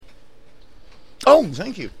Oh,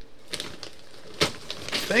 thank you.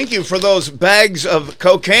 Thank you for those bags of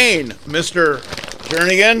cocaine, Mr.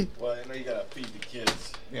 Jernigan. Well, I know you gotta feed the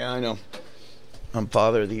kids. Yeah, I know. I'm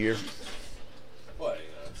Father of the Year. What?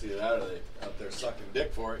 It's either that or they out there sucking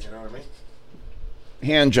dick for it. You know what I mean?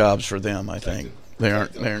 Hand jobs for them, I think. They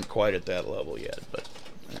aren't quite at that level yet, but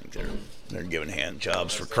I think they're giving hand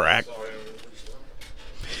jobs for crack.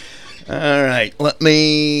 All right, let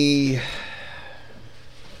me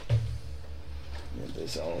get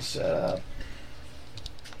this all set up.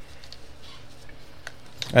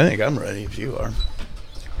 I think I'm ready if you are.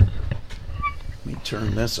 Let me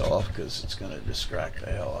turn this off because it's going to distract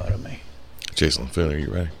the hell out of me. Jason LaFoon, are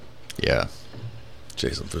you ready? Yeah.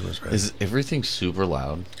 Jason LaFoon is ready. Is everything super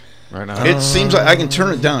loud right now? It seems like I can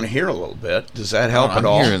turn it down here a little bit. Does that help at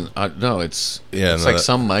all? No, it's Yeah, it's no, like that-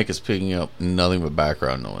 some mic is picking up nothing but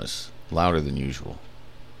background noise, louder than usual.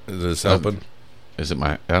 Is this helping? Is it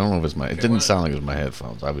my? I don't know if it's my. It didn't sound like it was my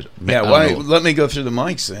headphones. I was. Yeah, I why? don't know. Let me go through the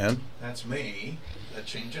mics then. That's me. That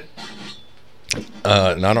change it?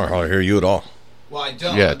 I don't hardly hear you at all. Well, I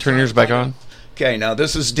don't. Yeah, turn yours back on. Okay, now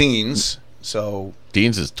this is Dean's. So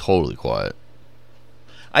Dean's is totally quiet.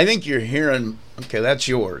 I think you're hearing. Okay, that's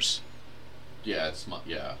yours. Yeah, it's my.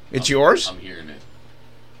 Yeah, It's yours? I'm hearing it.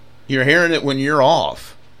 You're hearing it when you're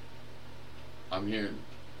off. I'm hearing.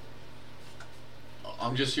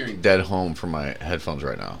 I'm just hearing Dead Home from my headphones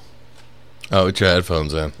right now. Oh, it's your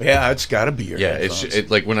headphones in. Yeah, it's got to be your Yeah, headphones. it's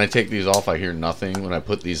like when I take these off, I hear nothing. When I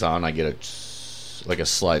put these on, I get a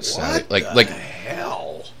slight static. What the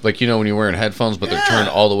hell? Like you know when you're wearing headphones, but they're turned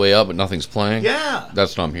all the way up, but nothing's playing. Yeah.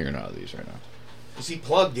 That's what I'm hearing out of these right now. Is he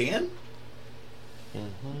plugged in?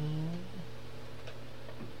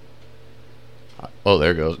 Oh,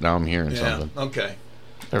 there it goes. Now I'm hearing something. Okay.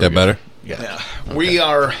 There we That go. better? Yeah. Yeah. We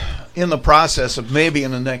are in the process of maybe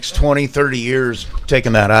in the next 20, 30 years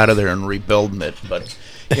taking that out of there and rebuilding it. But,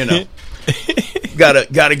 you know,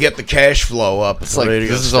 gotta get the cash flow up. It's like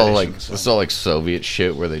this is all like Soviet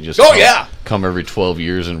shit where they just come every 12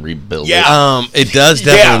 years and rebuild it. It does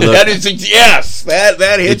Yeah, definitely look. that is yes.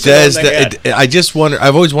 That hits It does. on the head. I just wonder.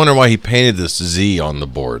 I've always wondered why he painted this Z on the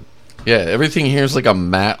board Yeah, everything here is like a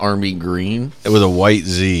matte army green. with a white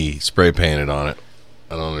Z spray painted on it.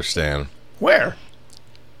 I don't understand. Where?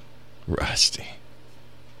 Rusty.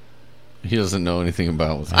 He doesn't know anything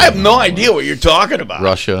about. I have no idea what you're talking about.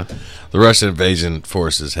 Russia. The Russian invasion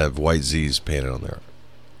forces have white Z's painted on their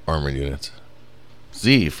armored units.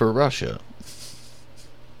 Z for Russia.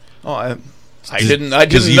 Oh, I didn't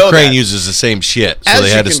Because know Ukraine that. uses the same shit, so As they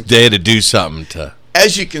you had can- to do something to.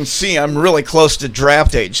 As you can see, I'm really close to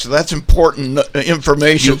draft age, so that's important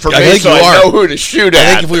information for I me. think So you I are. know who to shoot I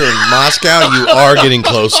at. think if we were in Moscow, you are getting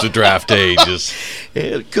close to draft ages.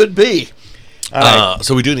 It could be. All right.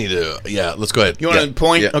 So we do need to. Yeah, let's go ahead. You want to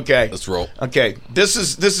point? Yeah. Okay. Let's roll. Okay. This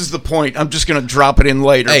is the point. I'm just going to drop it in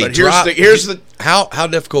later. Hey, but drop- here's the. How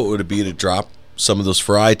difficult would it be to drop some of those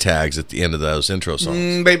fry tags at the end of those intro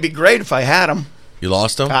songs? They'd be great if I had them. You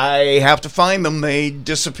lost them? I have to find them. They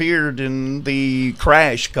disappeared in the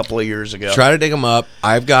crash a couple of years ago. Try to dig them up.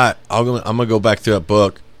 I'm gonna go back through that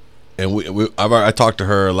book, and I talked to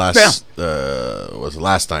her last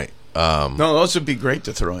night No, those would be great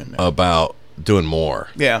to throw in there. about doing more.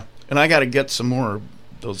 Yeah, and I got to get some more of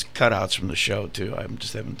those cutouts from the show too. I'm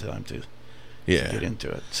just having time to Yeah. get into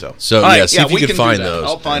it. So So, all yeah, see if you we can do find that. those,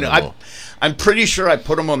 I'll find it. and then I'm pretty sure I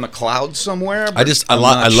put them on the cloud somewhere. I but I I'm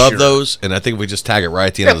not love sure. those, and I think if we just tag it right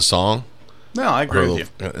at the end of the song, No, I agree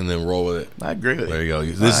with you. and then roll with it. I agree with you. There you go.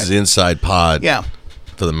 This is Inside Pod. Yeah,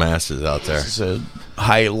 For the masses out there. it's a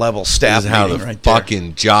high level staff This is how meeting the right there.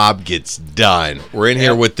 fucking job gets done. We're in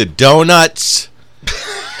here with the donuts,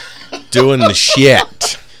 doing the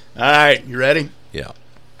shit. All right, you ready? Yeah.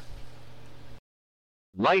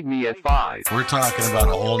 Light me at 5. We're talking about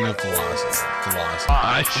a whole new philosophy.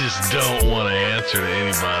 I just don't want to answer to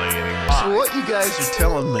anybody anymore. So what you guys are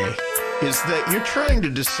telling me is that you're trying to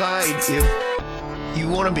decide if you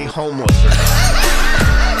want to be homeless or not.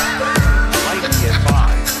 Light me at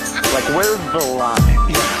 5. Like, where's the line?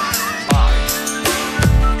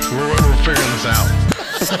 5. We're figuring this out.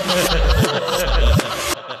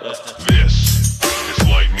 This is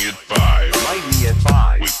Light Me at 5 Light me at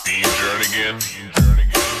 5. with Dean Jernigan,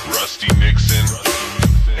 Rusty Nixon,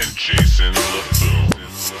 and Jason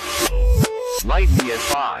LaFoon. Light me at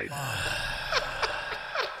 5.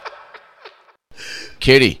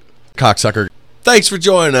 Kitty. Cocksucker. Thanks for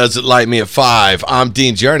joining us at Light Me at 5. I'm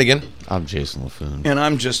Dean Jernigan. I'm Jason LaFoon. And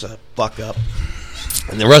I'm just a fuck up.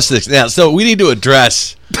 And the rest of this. Now, so we need to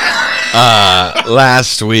address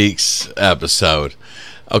last week's episode.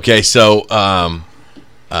 Okay, so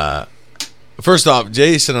first off,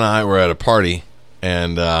 Jason and I were at a party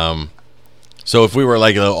And so if we were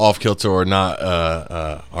like a little off kilter or not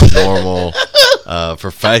our normal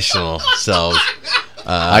professional selves.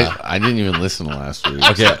 I didn't even listen to last week.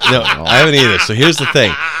 Okay, no, I haven't either. So here's the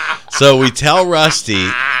thing. So we tell Rusty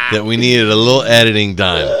that we needed a little editing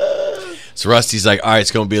done. So Rusty's like, all right,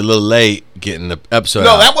 it's going to be a little late getting the episode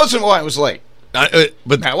No, out. that wasn't why I was late. But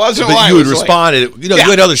that wasn't but why you I had was responded. late. You know, you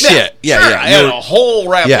had other shit. Yeah, sure, yeah. I had a whole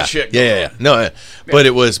rap of shit going on. No, but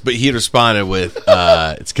it was. But he had responded with,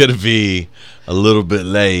 "It's going to be a little bit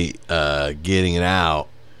late getting it out."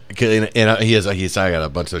 And he said, "I got a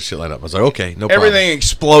bunch of shit lined up." I was like, "Okay, no problem." Everything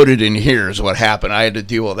exploded in here is what happened. I had to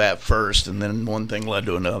deal with that first, and then one thing led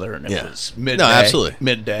to another, and it was midday. No, absolutely.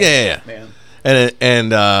 Midday. Yeah. Man.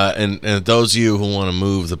 And those of you who want to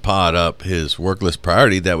move the pod up his work list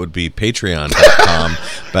priority, that would be patreon.com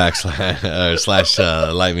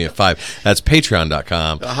 / light me at 5. That's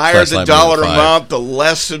patreon.com. The higher the dollar amount, the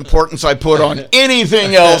less importance I put on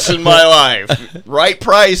anything else in my life. Right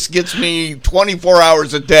price gets me 24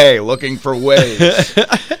 hours a day looking for ways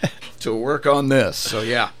to work on this. So,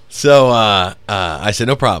 yeah. So I said,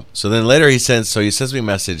 no problem. So then later he sends me a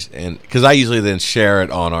message, and because I usually then share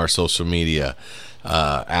it on our social media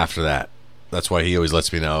after that. That's why he always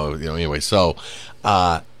lets me know. Anyway. So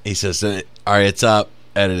he says, all right, it's up,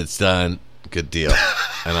 it's done, good deal.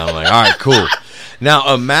 And I'm like, all right, cool. Now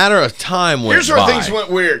a matter of time went by. Here's where things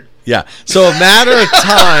went weird. Yeah. So a matter of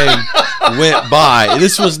time went by.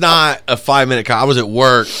 This was not a 5-minute call. I was at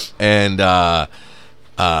work and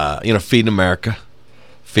feeding America.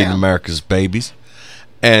 Feeding America's babies.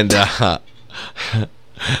 And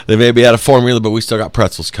they may be out of formula, but we still got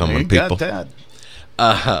pretzels coming, people. Got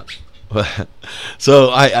that. So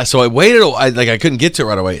I waited. I couldn't get to it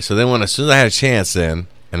right away. So then as soon as I had a chance, then,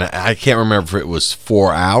 and I can't remember if it was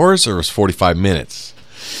 4 hours or it was 45 minutes.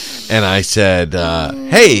 And I said,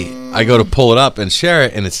 "Hey," I go to pull it up and share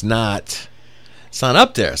it, and it's not. It's not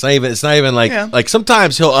up there. It's not even like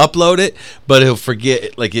sometimes he'll upload it, but he'll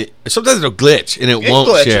forget. Sometimes it'll glitch and it won't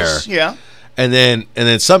glitches, share. Yeah. And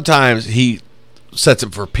then sometimes he sets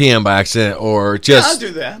it for PM by accident, or just I'll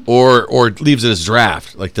do that. or leaves it as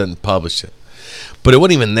draft, doesn't publish it. But it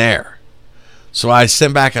wasn't even there. So I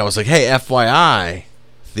sent back. I was like, "Hey, FYI,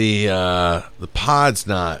 the pod's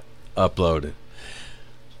not uploaded."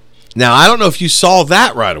 Now I don't know if you saw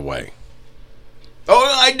that right away.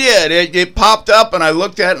 Oh, I did. It popped up, and I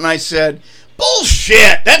looked at it, and I said,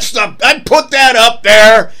 bullshit. I put that up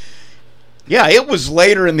there. Yeah, it was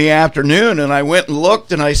later in the afternoon, and I went and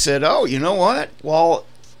looked, and I said, oh, you know what? Well,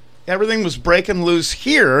 everything was breaking loose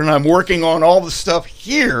here, and I'm working on all the stuff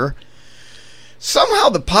here. Somehow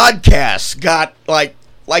the podcast got, like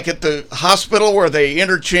at the hospital where they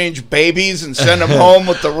interchange babies and send them home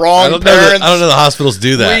with the wrong parents. I don't know the hospitals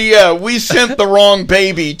do that. We sent the wrong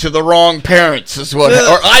baby to the wrong parents is what.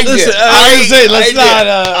 Or I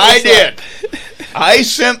did. I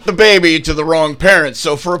sent the baby to the wrong parents.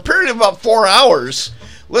 So for a period of about 4 hours,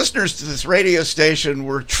 listeners to this radio station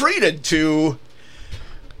were treated to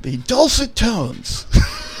the dulcet tones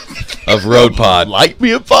of Road Pod. Light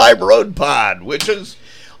Me at 5 Road Pod, which is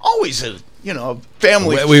always a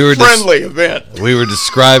family-friendly event. We were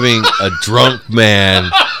describing a drunk man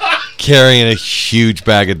carrying a huge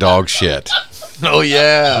bag of dog shit. Oh,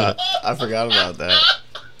 yeah. I forgot about that.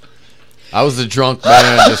 I was the drunk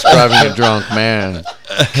man describing a drunk man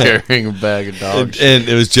carrying a bag of dog shit. And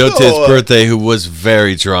it was Joe Titt's birthday, who was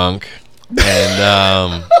very drunk.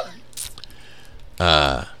 And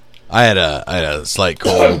I had a slight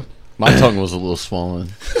cold. My tongue was a little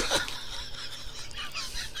swollen.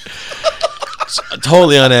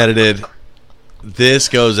 Totally unedited. This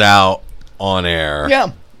goes out on air.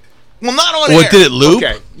 Yeah. Well, not on air. What, did it loop?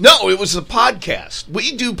 Okay. No, it was a podcast.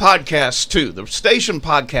 We do podcasts, too. The station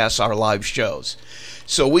podcasts are live shows.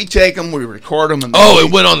 So we take them, we record them. And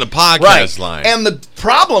it went on the podcast line. And the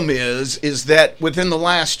problem is that within the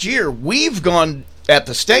last year, we've gone at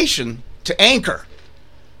the station to Anchor.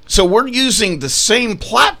 So we're using the same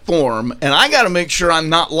platform, and I got to make sure I'm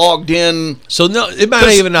not logged in. So no, it might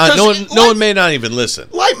not even not. No one may not even listen.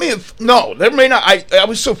 There may not. I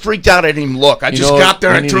was so freaked out I didn't even look. I just got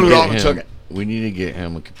there and threw it on and took it. We need to get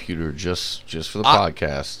him a computer just for the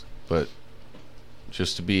podcast, but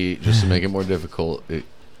just to make it more difficult,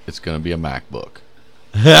 it's going to be a MacBook.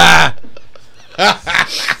 I've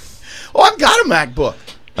got a MacBook.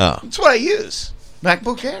 Oh, that's what I use.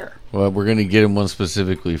 MacBook Air. Well, we're going to get him one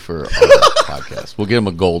specifically for our podcast. We'll get him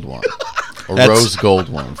a gold one. Rose gold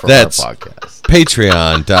one for our podcast.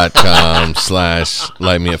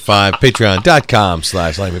 Patreon.com/lightmeat5.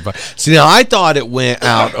 Patreon.com/lightmeat5. See, now I thought it went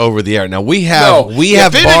out over the air. Now we have if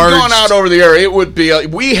barged. it had gone out over the air, it would be.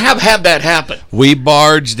 We have had that happen. We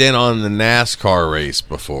barged in on the NASCAR race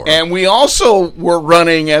before. And we also were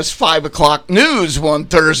running as 5 o'clock news one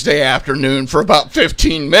Thursday afternoon for about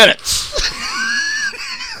 15 minutes.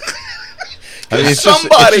 I mean, it's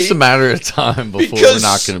just a matter of time before we're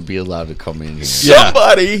not going to be allowed to come in here.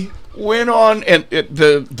 Somebody went on and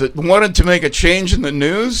wanted to make a change in the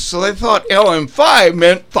news, so they thought LM5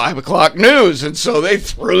 meant 5 o'clock news, and so they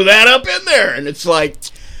threw that up in there, and it's like,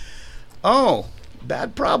 oh,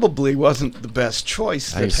 that probably wasn't the best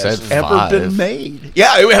choice that has ever been made.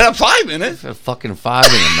 Yeah, it had a 5 in it. A fucking 5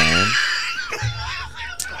 in it, man.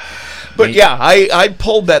 But yeah, I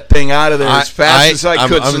pulled that thing out of there as fast as I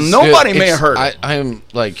could, so nobody may have heard it.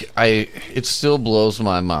 It still blows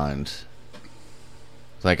my mind.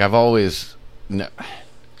 Like, I've always,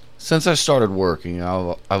 since I started working,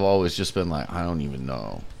 I've always just been like, I don't even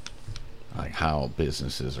know, like, how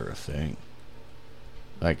businesses are a thing.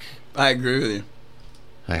 Like, I agree with you.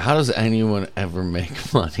 Like, how does anyone ever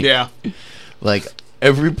make money? Yeah. Like,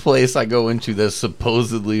 every place I go into that's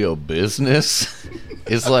supposedly a business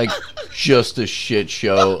is like just a shit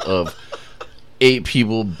show of 8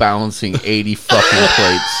 people balancing 80 fucking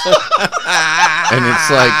plates. And it's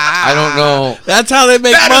like, I don't know. That's how they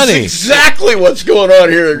make money. That is exactly what's going on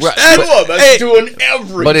here. That's doing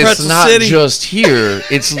everything. But it's not just here.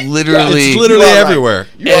 It's literally, everywhere.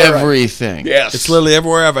 Everything. Yes. It's literally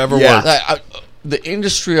everywhere I've ever worked. The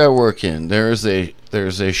industry I work in, there's a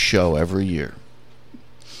show every year.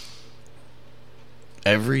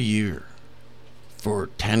 Every year. For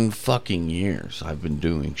 10 fucking years, I've been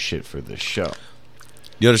doing shit for this show.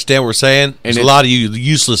 You understand what we're saying? There's a lot of you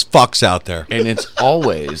useless fucks out there. And it's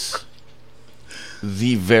always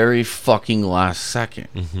the very fucking last second.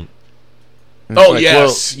 Mm-hmm. Oh, like,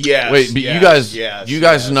 yes. Wait, but you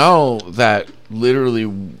guys know that literally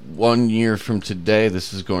 1 year from today,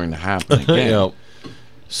 this is going to happen again. Yep.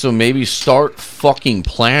 So maybe start fucking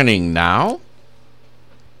planning now?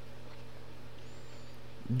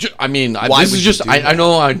 I mean, this is just. I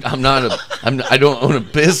know I'm not I don't own a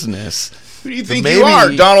business. Who do you think you are,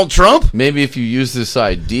 Donald Trump? Maybe if you use this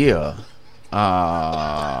idea,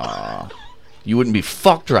 you wouldn't be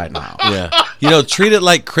fucked right now. Yeah, treat it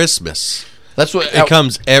like Christmas. That's what it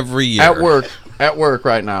comes every year. At work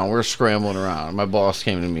right now, we're scrambling around. My boss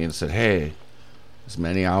came to me and said, "Hey, as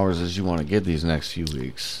many hours as you want to get these next few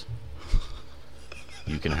weeks,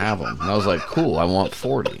 you can have them." And I was like, "Cool, I want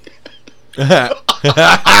 40."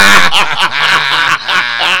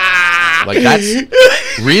 Like, that's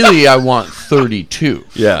really, I want 32.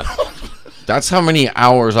 Yeah, that's how many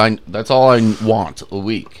hours that's all I want a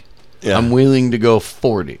week. Yeah. I'm willing to go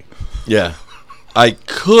 40. Yeah, I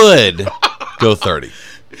could go 30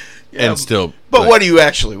 and still. But what do you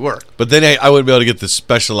actually work? But then I wouldn't be able to get the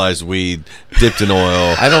specialized weed dipped in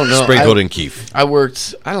oil. I don't know. Sprinkled in keef. I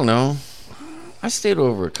worked. I don't know. I stayed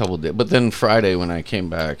over a couple days, but then Friday when I came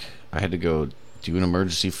back, I had to go do an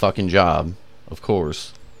emergency fucking job, of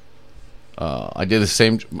course. I did the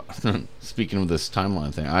same. Speaking of this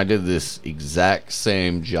timeline thing, I did this exact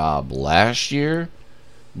same job last year,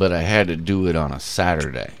 but I had to do it on a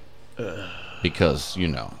Saturday because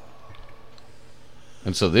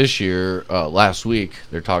And so this year, last week,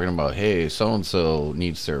 they're talking about, hey, so and so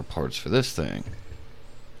needs their parts for this thing.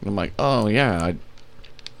 And I'm like, oh yeah,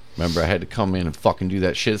 remember I had to come in and fucking do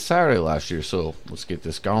that shit Saturday last year, so let's get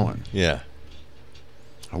this going. Yeah.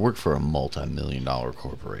 I work for a multi-million-dollar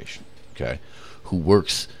corporation, okay, who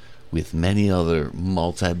works with many other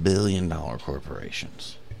multi-billion-dollar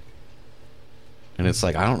corporations. And it's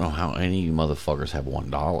like, I don't know how any of you motherfuckers have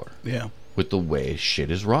 $1. Yeah. With the way shit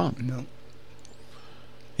is run. No.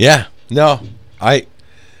 Yeah. No.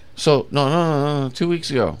 So, no. 2 weeks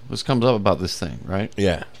ago, this comes up about this thing, right?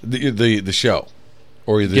 Yeah. The show.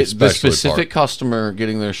 Or the specific customer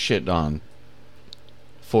getting their shit done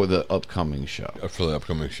for the upcoming show. For the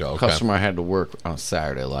upcoming show. Okay. Customer I had to work on a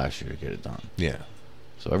Saturday last year to get it done. Yeah.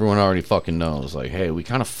 So everyone already fucking knows, like, hey, we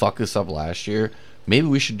kind of fucked this up last year. Maybe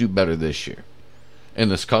we should do better this year. And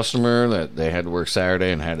this customer that they had to work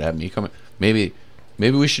Saturday and had to have me come in, maybe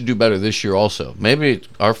we should do better this year also. Maybe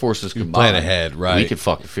our forces combined, plan ahead, right? We could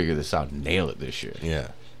fucking figure this out and nail it this year.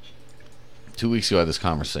 Yeah. 2 weeks ago I had this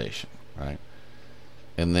conversation, right?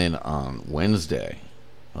 And then on Wednesday,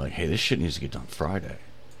 I'm like, hey, this shit needs to get done Friday.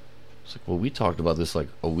 It's like, well, we talked about this like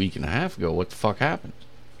a week and a half ago. What the fuck happened?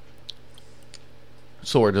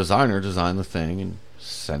 So our designer designed the thing and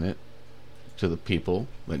sent it to the people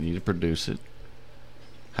that needed to produce it.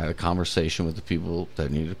 Had a conversation with the people that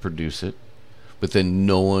needed to produce it. but then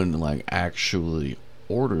no one like actually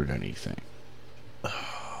ordered anything.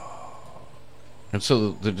 And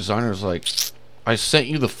so the designer's like, I sent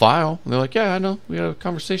you the file. And they're like, yeah, I know. We had a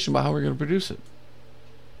conversation about how we're going to produce it.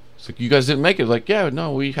 It's like, you guys didn't make it. Like, yeah,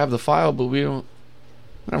 no, we have the file, but we don't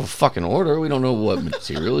have a fucking order. We don't know what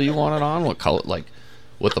material you want it on, what color, like,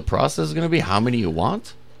 what the process is going to be, how many you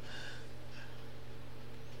want.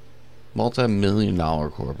 Multi-million-dollar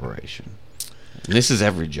corporation. And this is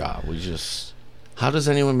every job. How does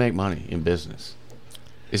anyone make money in business?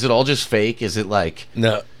 Is it all just fake? Is it like...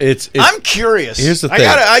 No, it's I'm curious. Here's the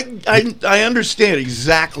thing. I understand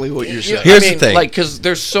exactly what you're saying. Here's the thing. Like, because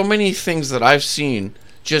there's so many things that I've seen,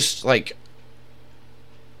 just like,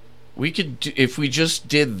 we could, if we just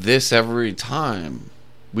did this every time,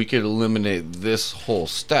 we could eliminate this whole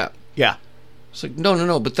step. Yeah. It's like,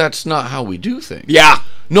 no, but that's not how we do things. Yeah.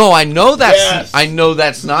 No, I know that's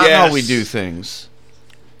Yes. not Yes. how we do things.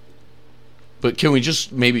 But can we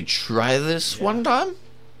just maybe try this one time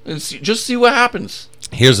and see what happens?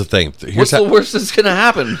 Here's the thing. What's the worst that's gonna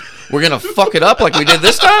happen? We're gonna fuck it up like we did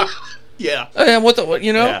this time? Yeah. And what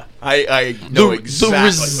you know? Yeah. I know exactly the what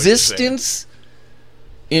you're saying. resistance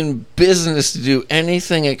in business to do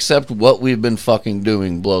anything except what we've been fucking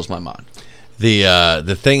doing blows my mind.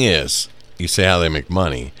 The thing is, you say how they make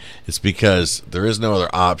money. It's because there is no other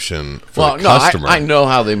option for the customer. I know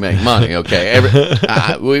how they make money. Okay,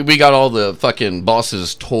 we got all the fucking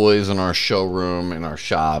Boss's toys in our showroom, in our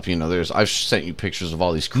shop. You know, I've sent you pictures of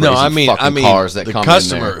all these crazy fucking cars that the come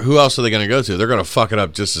customer. in there. Who else are they going to go to? They're going to fuck it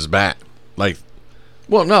up just as bad. Like,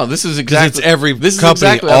 well, no, this is because exactly it's every this is company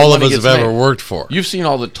exactly how all the of money us have gets ever made. worked for. You've seen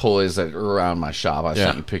all the toys that are around my shop. I Yeah.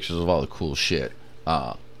 sent you pictures of all the cool shit.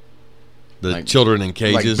 The like- children in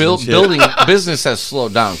cages. Like and shit. building business has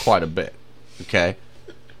slowed down quite a bit. Okay,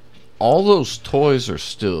 all those toys are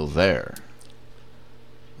still there.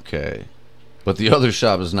 Okay, but the other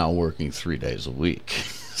shop is now working 3 days a week,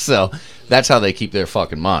 so that's how they keep their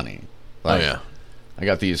fucking money. Oh yeah. I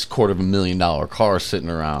got these $250,000 cars sitting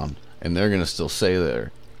around, and they're gonna still say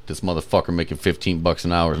there, this motherfucker making $15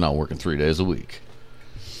 an hour is not working 3 days a week.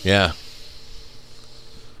 Yeah.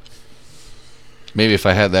 Maybe if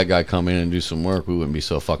I had that guy come in and do some work, we wouldn't be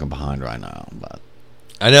so fucking behind right now. But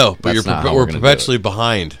I know, but That's not how we're we're gonna do perpetually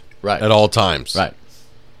behind Right. at all times. right,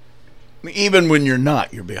 Even when you're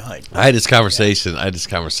not, you're behind. I had this conversation. I had this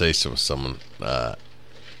conversation with someone,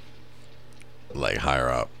 like higher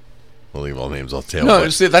up. We'll leave all names off the tail. no,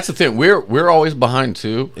 but- see, that's the thing. We're always behind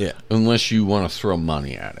too. Yeah. Unless you want to throw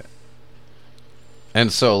money at it.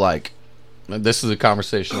 And so, like, this is a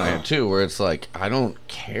conversation I had too, where it's like, I don't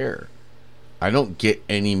care. I don't get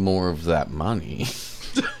any more of that money.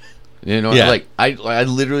 You know, Yeah. like I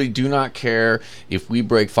literally do not care if we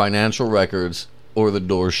break financial records or the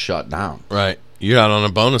doors shut down. Right. You're not on a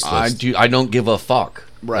bonus list. I don't give a fuck.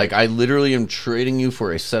 Right. Like, I literally am trading you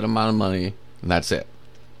for a set amount of money, and that's it.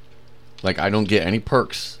 Like, I don't get any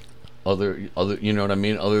perks other you know what I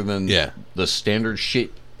mean, other than Yeah. the standard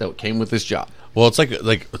shit that came with this job. Well, it's like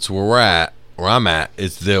it's where we're at. Where I'm at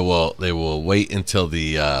is they will wait until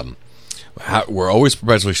the we're always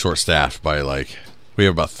perpetually short staffed by like we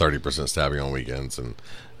have about 30% staffing on weekends and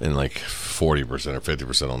like 40% or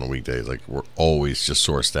 50% on the weekdays. Like we're always just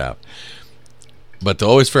short staffed. But to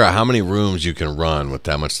always figure out how many rooms you can run with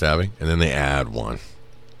that much staffing, and then they add one.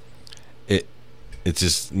 It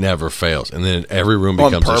just never fails, and then every room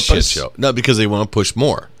On becomes a shit purpose? show. No, because they want to push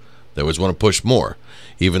more. They always want to push more,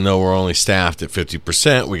 even though we're only staffed at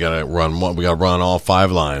 50%. We gotta run one. We gotta run all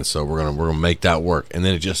 5 lines, so we're gonna make that work. And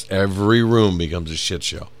then it just every room becomes a shit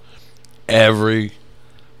show. Every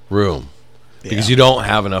room, because you don't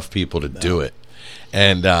have enough people to do it.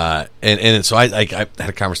 And so I had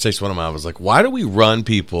a conversation with one of them. I was like, why do we run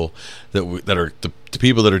people that are the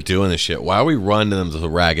people that are doing this shit? Why are we running them to the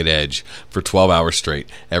ragged edge for 12 hours straight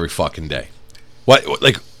every fucking day? What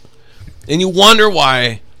like? And you wonder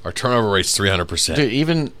why our turnover rate's 300%. Dude,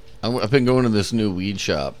 even I've been going to this new weed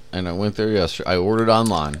shop, and I went there yesterday. I ordered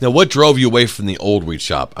online. Now, what drove you away from the old weed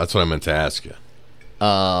shop? That's what I meant to ask you.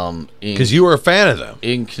 Because you were a fan of them.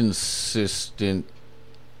 Inconsistent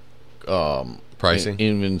Pricing?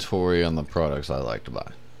 inventory on the products I like to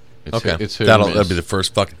buy. It's Okay, it's hit or that'll miss. be the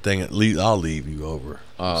first fucking thing. I'll leave you over,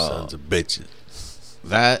 sons of bitches.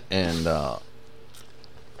 That and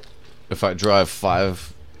if I drive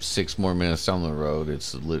 5-6 more minutes down the road,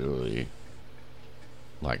 it's literally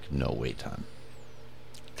like no wait time.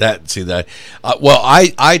 Well,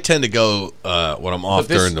 I tend to go when I'm off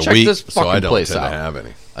But during the check week, this so I fucking don't place tend to out. have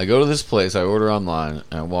any. I go to this place, I order online,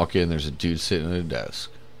 and I walk in, there's a dude sitting at a desk.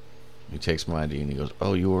 He takes my ID and he goes,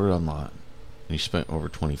 "Oh, you ordered online. And you spent over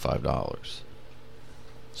 $25.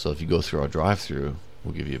 So if you go through our drive-through,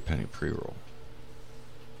 we'll give you a penny pre-roll.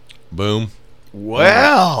 Boom.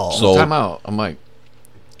 Well, So- Time out. I'm like,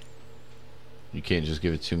 you can't just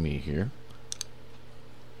give it to me here.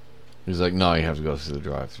 He's like, no, you have to go through the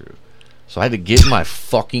drive-through. So I had to get in my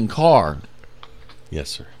fucking car Yes,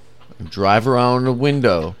 sir. and drive around the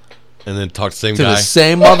window And then talk to the same to guy. the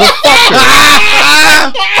same motherfucker.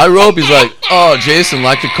 I roll up. He's like, oh, Jason,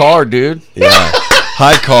 like the car, dude. Yeah.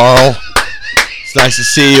 Hi, Carl. It's nice to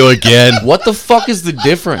see you again. What the fuck is the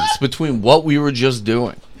difference between what we were just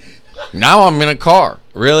doing? Now I'm in a car.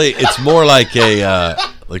 Really, it's more like a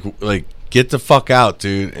like get the fuck out,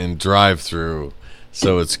 dude, and drive through,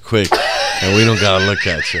 so it's quick, and we don't gotta look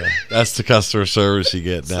at you. That's the customer service you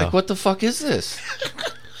get now. Like, what the fuck is this?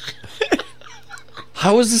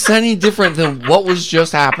 How is this any different than what was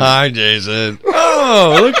just happening? Hi, Jason.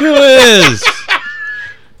 Oh, look who it is.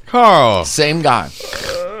 Carl. Same guy.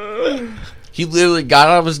 He literally got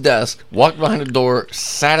out of his desk, walked behind the door,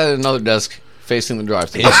 sat at another desk facing the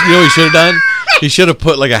drive-thru. You know what he should have done? He should have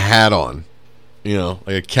put like a hat on, you know,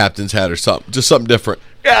 like a captain's hat or something, just something different.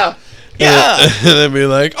 yeah. And then be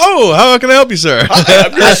like, "Oh, how can I help you, sir?"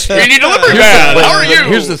 I'm your speedy delivery man. But How are you?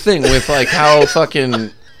 Here's the thing with like how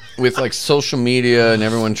fucking with like social media and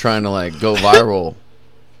everyone trying to like go viral.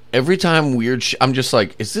 Every time weird I'm just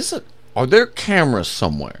like, are there cameras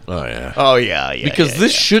somewhere? Oh yeah. Oh yeah, yeah. Because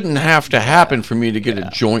this shouldn't have to happen for me to get a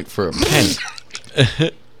joint for a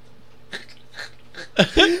penny.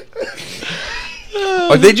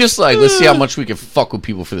 Are they just like, let's see how much we can fuck with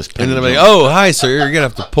people for this penny? And then I'm like, joint? "Oh, hi, sir. You're gonna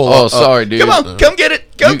have to pull Oh, up." sorry, dude. Come on, come get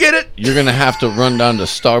it. Go get it. You're gonna have to run down to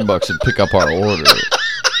Starbucks and pick up our order,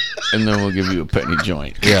 and then we'll give you a penny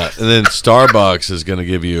joint. Yeah, and then Starbucks is gonna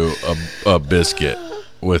give you a biscuit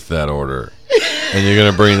with that order, and you're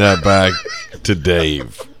gonna bring that back to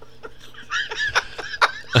Dave.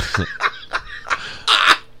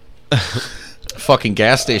 Fucking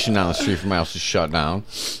gas station down the street from my house is shut down.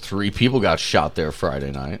 3 people got shot there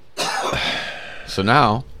Friday night. So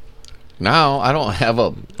now I don't have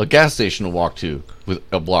a gas station to walk to with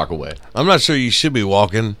a block away. I'm not sure you should be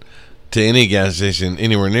walking to any gas station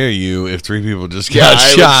anywhere near you if 3 people just Yeah, got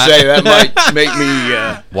I shot. would say that might make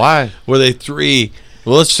me. Why? Were they 3?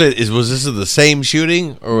 Well, let's say was this the same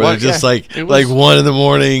shooting, or were What? they just Yeah, like it was 1 in the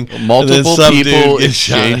morning? and then Multiple some dude people gets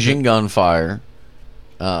shot? exchanging gunfire.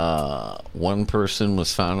 1 person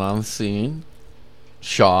was found on the scene,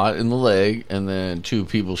 shot in the leg, and then 2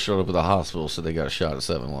 people showed up at the hospital, so they got shot at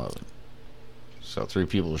 7-Eleven. So 3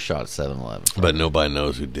 people were shot at 7-Eleven. But nobody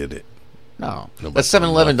knows who did it. No. Nobody That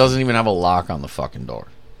 7-Eleven knows. doesn't even have a lock on the fucking door.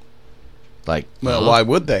 Like, Well, why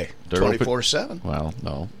would they? They're open- 24/7. well,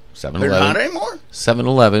 no. They're not 7-Eleven. anymore.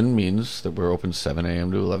 7-Eleven means that we're open 7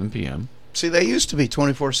 a.m. to 11 p.m. See, they used to be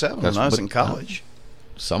 24/7 when That's I was what- in college.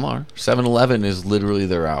 Some are. 7-Eleven is literally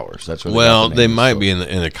their hours. That's what. Well, got the they name of the might store. be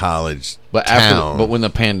in a college But town. but when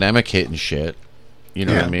the pandemic hit and shit, you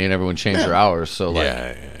know what I Yeah. mean? Everyone changed their hours. So like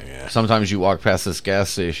yeah. sometimes you walk past this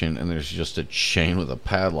gas station and there's just a chain with a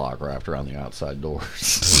padlock wrapped around the outside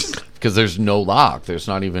doors. Because there's no lock. There's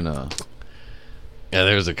not even a Yeah,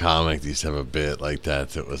 there was a comic that used to have a bit like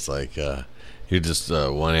that was like, you're just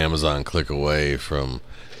 1 Amazon click away from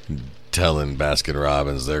telling Baskin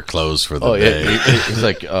Robbins they're closed for the Oh day. yeah, he's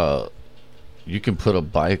like you can put a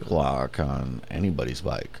bike lock on anybody's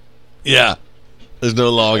bike. Yeah. There's no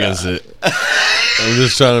law against it. I'm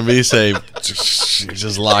just trying to be safe.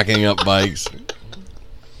 Just locking up bikes.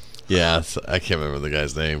 Yeah, I can't remember the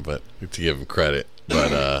guy's name, but to give him credit.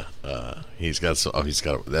 But he's got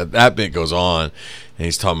that bit goes on, and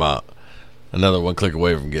he's talking about another 1 click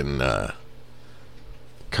away from getting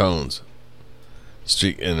cones,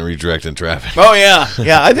 street and redirecting traffic. Oh yeah,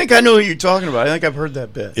 yeah. I think I know who you're talking about. I think I've heard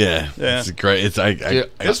that bit. Yeah, Yeah. it's great. It's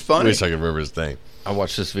That's funny. wish I could remember his name. I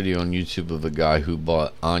watched this video on YouTube of a guy who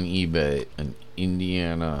bought on eBay an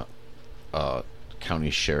Indiana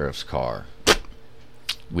county sheriff's car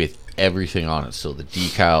with everything on it. So the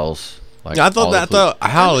decals. Like I thought all that. the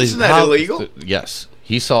Isn't that illegal? yes,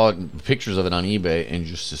 he saw pictures of it on eBay and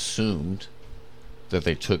just assumed that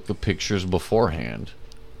they took the pictures beforehand.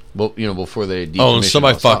 Well, you know, before they decommissioned. Oh, and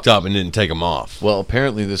somebody all the fucked stuff. up and didn't take them off. Well,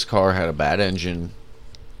 apparently this car had a bad engine,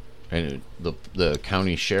 and the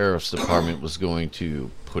county sheriff's department was going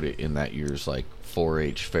to put it in that year's like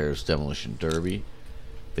 4-H Fairs Demolition Derby.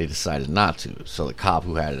 They decided not to, so the cop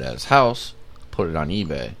who had it at his house put it on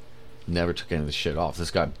eBay. Never took any of the shit off.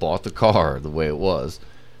 This guy bought the car the way it was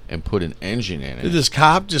and put an engine in it. Did this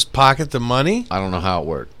cop just pocket the money? I don't know how it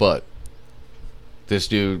worked, but this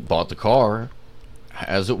dude bought the car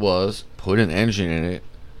as it was, put an engine in it,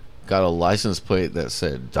 got a license plate that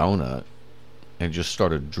said donut, and just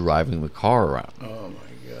started driving the car around. Oh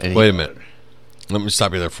my And Wait a minute. Let me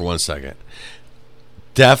stop you there for 1 second.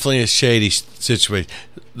 Definitely a shady situation.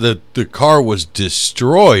 The car was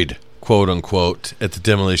destroyed, quote unquote, at the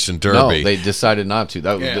demolition derby. No, they decided not to.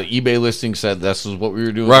 That was Yeah. the eBay listing said this is what we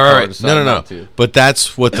were doing. right, The car right. decided No. not to. But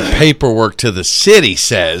that's what the paperwork to the city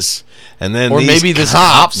says. And then Or these maybe this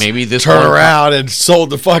cops cop- maybe this turn one- around and sold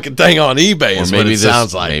the fucking thing on eBay. Or Is maybe what it this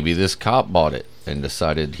sounds like. maybe this cop bought it and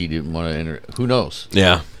decided he didn't want to enter. Who knows?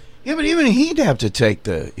 Yeah. Yeah, but even he'd have to take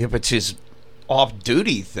if it's his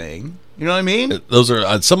off-duty thing. You know what I mean? Those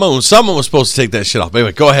are someone was supposed to take that shit off.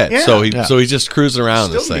 Anyway, go ahead. Yeah. So he's just cruising around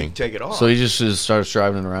Still this need thing. to take it off. So he just starts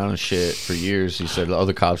driving around and shit for years. He said the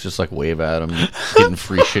other cops just like wave at him, getting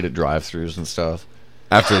free shit at drive-thrus and stuff.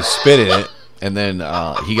 After spitting it. And then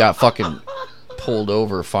he got fucking pulled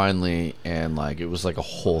over finally, and like it was like a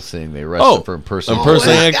whole thing. They arrested him for impersonating.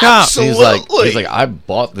 impersonating a cop. He's like, Absolutely. I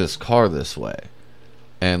bought this car this way,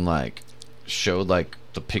 and like showed like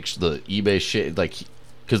the picture, the eBay shit, like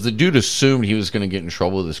because the dude assumed he was gonna get in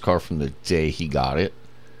trouble with this car from the day he got it,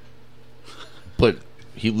 but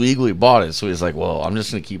he legally bought it, so he's like, well, I'm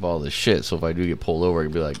just gonna keep all this shit. So if I do get pulled over, I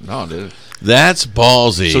can be like, no, dude. That's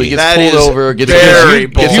ballsy. So he gets That pulled is over, gets very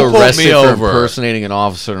gets ballsy. You pulled me arrested for over. impersonating an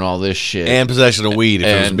officer and all this shit. and possession of weed if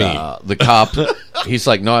it was And me. the cop, he's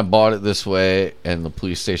like, no, I bought it this way. And the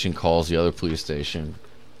police station calls the other police station.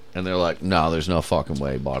 And they're like, no, there's no fucking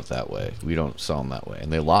way he bought it that way. We don't sell them that way.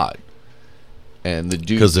 And they lied. And the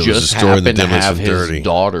dude 'Cause it was just destroying the happened to have demolition his dirty.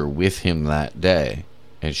 daughter with him that day.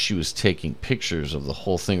 And she was taking pictures of the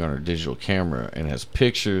whole thing on her digital camera and has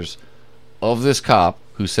pictures of this cop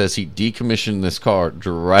who says he decommissioned this car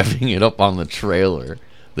driving it up on the trailer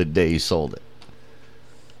the day he sold it.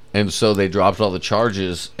 And so they dropped all the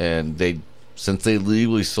charges, and since they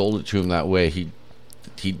legally sold it to him that way, he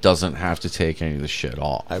doesn't have to take any of the shit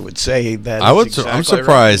off. I would say that. I'm is exactly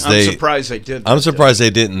surprised right. they- I'm surprised they did. I'm that. surprised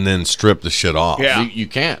they didn't then strip the shit off. Yeah. You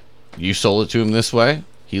can't. You sold it to him this way.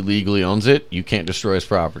 He legally owns it. You can't destroy his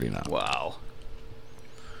property now. Wow.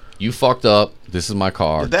 You fucked up. This is my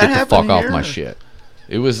car. Did that Get the happen fuck off here? my shit.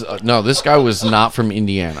 It was no. This guy was not from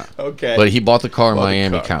Indiana. Okay. But he bought the car in Bought the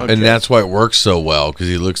Miami car. County. And that's why it works so well because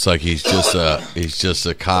he looks like he's just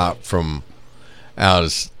a cop from out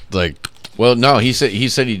of like Well, no, he said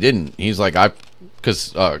he didn't. He's like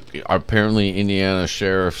because apparently Indiana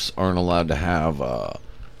sheriffs aren't allowed to have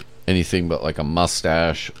anything but like a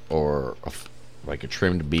mustache or like a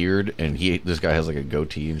trimmed beard, and this guy has like a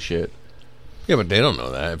goatee and shit. yeah, but they don't know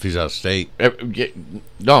that if he's out of state.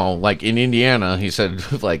 No, like in Indiana, he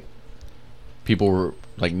said like people were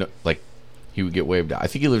like no, like he would get waved out. I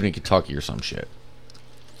think he lived in Kentucky or some shit.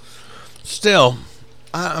 Still,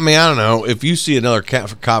 I mean, I don't know if you see another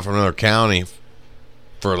cop from another county.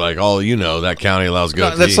 For like all you know, that county allows No,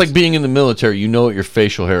 goatees. that's like being in the military. You know what your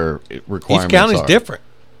facial hair requirements each county's are. different.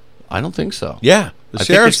 I don't think so. Yeah, I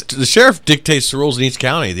think the sheriff dictates the rules in each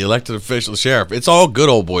county. The elected official, the sheriff. It's all good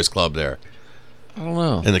old boys club there. I don't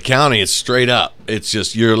know. In the county, it's straight up. It's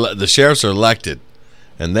just the sheriffs are elected,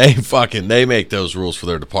 and they make those rules for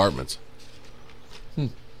their departments.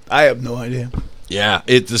 I have no idea. Yeah,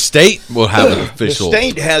 the state will have an official. The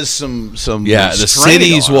state has some. Yeah, the restraint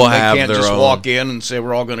cities on will them. They have can't their just own. walk in and say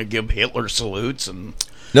we're all going to give Hitler salutes and.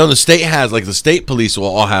 No, the state has the state police will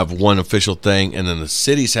all have one official thing, and then the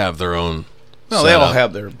cities have their own. No, they all setup.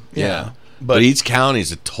 have their. Yeah, But, but each county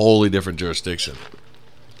is a totally different jurisdiction.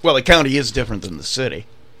 well, the county is different than the city.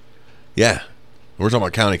 Yeah, we're talking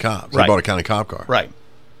about county cops. Right. They bought a county cop car. Right.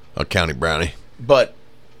 A county brownie. But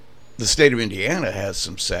the state of Indiana has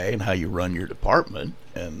some say in how you run your department,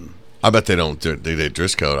 and I bet they don't do they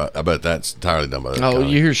dress code. I bet that's entirely done by the No, county.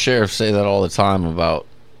 you hear sheriffs say that all the time about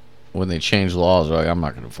when they change laws. They're like, I'm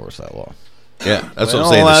not going to enforce that law. Yeah, that's well, what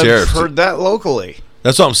I'm saying. The I've sheriffs. heard that locally.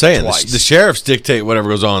 That's what I'm saying. Twice. The sheriffs dictate whatever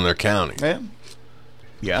goes on in their county,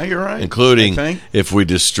 Yeah, you're right. including I think. if we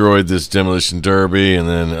destroyed this demolition derby, and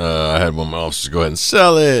then I had one of my officers go ahead and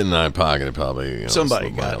sell it, and I pocketed probably Somebody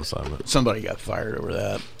some got miles on it. Somebody got fired over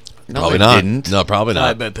that. No, Probably they not. didn't. No, probably not.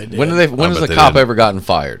 I bet they did. When I has bet the they cop didn't. ever gotten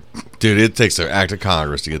fired? Dude, it takes an act of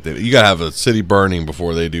Congress to get that. You got to have a city burning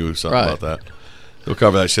before they do something Right. about that. They'll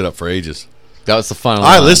cover that shit up for ages. That was the final.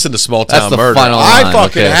 I line. listen to Small That's Town the Murder. final I line,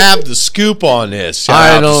 fucking okay. have the scoop on this. Shout I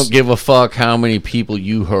out to don't give a fuck how many people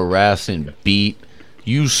you harass and beat.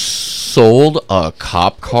 You sold a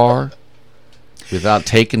cop car without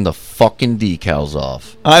taking the fucking decals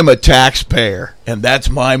off. I'm a taxpayer, and that's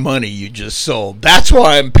my money you just sold. That's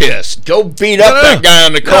why I'm pissed. Go beat up No, that guy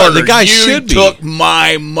on the no, corner. the guy you should be. took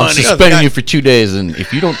my I'm money. suspending you for 2 days, and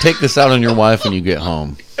if you don't take this out on your wife when you get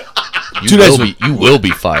home, 2 days you will be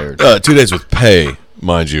fired. 2 days with pay,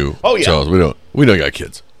 mind you. Oh, yeah. Charles, we don't got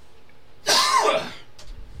kids.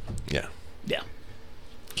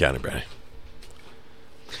 County, Brady.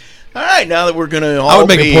 All right, now that we're going to all I would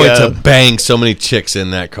make be, a point to bang so many chicks in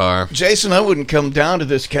that car. Jason, I wouldn't come down to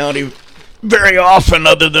this county very often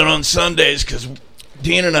other than on Sundays because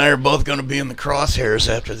Dean and I are both going to be in the crosshairs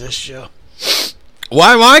after this show.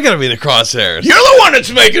 Why am I going to be in the crosshairs? You're the one that's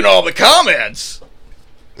making all the comments.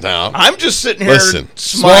 No. I'm just sitting here Listen,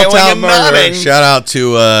 smiling Small Town and Murder. nodding. Shout out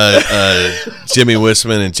to Jimmy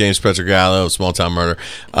Wisman and James Petrogallo of Small Town Murder.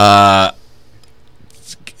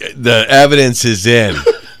 The evidence is in.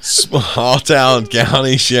 Small Town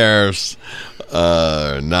County Sheriffs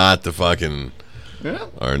are not the fucking...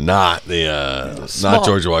 Or not the... not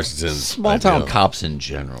George Washington's... Small town ideal. cops in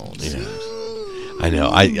general. It seems. I know.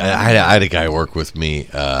 I had a guy work with me.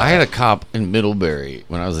 I had a cop in Middlebury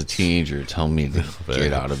when I was a teenager tell me to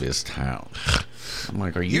get out of his town. I'm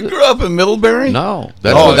like, are you? You grew up in Middlebury? No,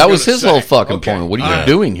 Oh, that I was was gonna his say. whole fucking Okay. point. What are you Alright.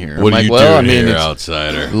 doing here? What I'm are you like, well, doing here, it's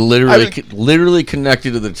outsider? literally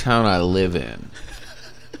connected to the town I live in.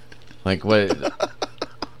 Like what?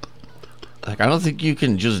 Like I don't think you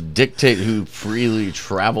can just dictate who freely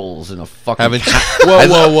travels in a fucking. Haven't you, I-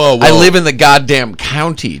 whoa! I live in the goddamn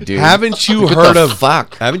county, dude. Haven't you What heard the of?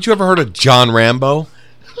 fuck? Haven't you ever heard of John Rambo?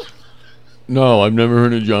 No, I've never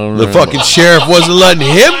heard of John. The fucking sheriff wasn't letting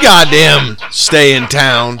him goddamn stay in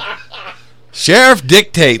town. Sheriff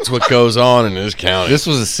dictates what goes on in his county. This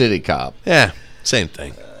was a city cop. Yeah, same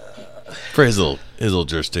thing. For his little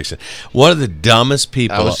jurisdiction. One of the dumbest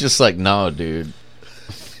people. I was just like, no, dude,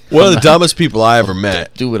 one of the dumbest people I ever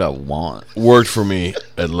met do what I want. worked for me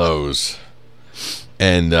at Lowe's,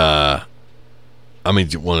 and I mean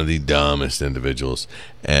one of the dumbest individuals,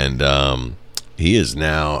 and he is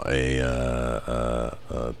now a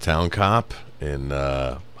town cop in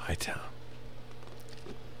my town.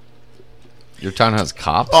 Your town has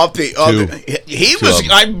cops. He was.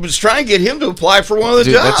 I was trying to get him to apply for one of the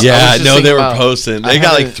Dude, jobs. that's- I Yeah, was I just know they thinking were about- posting. I They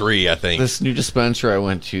got had like 3, I think. This new dispensary I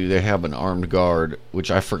went to, they have an armed guard,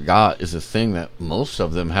 which I forgot is a thing that most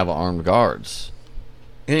of them have armed guards.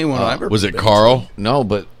 Anyone I ever Was it Carl? No,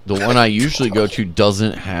 but the one I usually go to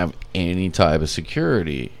doesn't have any type of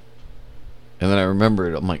security. And then I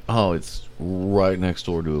remembered, I'm like, oh, it's right next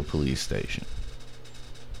door to a police station.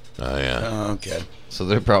 Oh yeah. Okay. So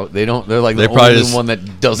they're probably they're like They the probably only just- one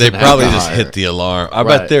that doesn't. They probably have to just hire. hit the alarm. I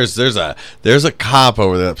Right. bet there's a cop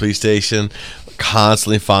over there at the police station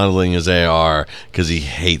constantly fondling his AR because he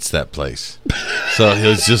hates that place. So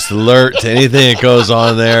he'll just alert to anything that goes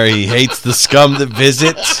on there. He hates the scum that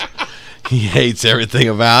visits. He hates everything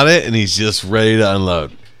about it, and he's just ready to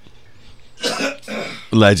unload.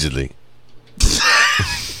 Allegedly.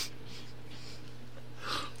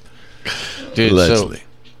 Dude, Allegedly.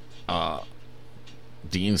 so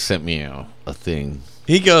Dean sent me a thing.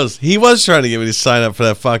 He was trying to get me to sign up for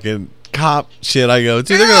that fucking cop shit. I go,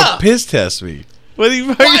 dude, they're Yeah. going to piss test me. What are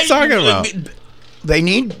you fucking talking about? They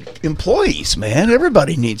need employees, man.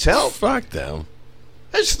 Everybody needs help. Fuck them.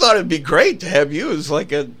 I just thought it'd be great to have you as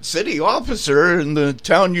like a city officer in the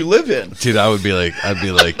town you live in. Dude, I'd be like,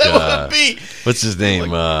 That would be what's his name?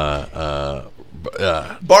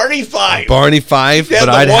 Barney Five. Barney Five. Yeah,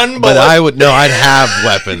 But the I'd I'd have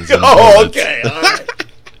weapons. And Oh, bullets. okay. All right.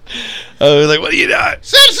 I was like, what are you doing?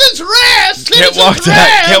 Citizens rest. Can't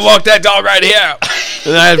walk that dog right here.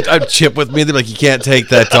 And I'd chip with me. They'd be like, you can't take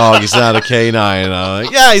that dog. He's not a canine. And I'm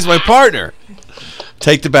like, yeah, he's my partner.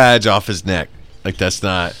 Take the badge off his neck. Like it's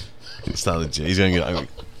not legit. He's gonna get. I mean,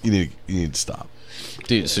 you need to stop.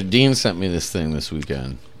 Dude, so Dean sent me this thing this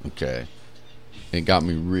weekend. Okay. It got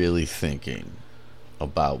me really thinking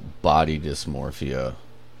about body dysmorphia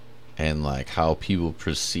and like how people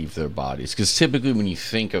perceive their bodies. Because typically when you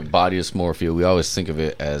think of body dysmorphia, we always think of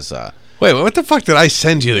it as Wait, what the fuck did I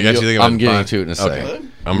send you that got you thinking about? I'm getting body- to it in a second. Okay.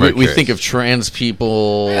 I'm very we curious. think of trans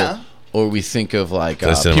people, Yeah. or we think of like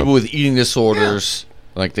That's people with eating disorders,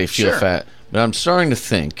 like they feel Sure. fat. But I'm starting to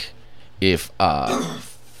think if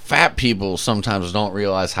fat people sometimes don't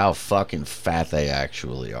realize how fucking fat they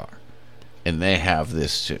actually are, and they have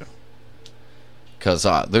this too. Because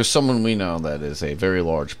there's someone we know that is a very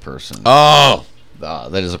large person, Oh,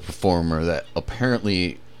 that is a performer that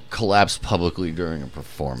apparently collapsed publicly during a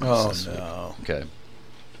performance. Oh this week. no. Okay.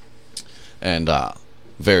 And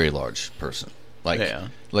very large person. Yeah.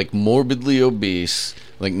 Like morbidly obese,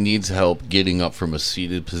 like needs help getting up from a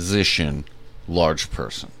seated position, large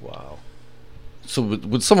person. Wow. So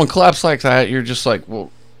when someone collapse like that, you're just like,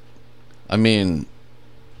 well, I mean,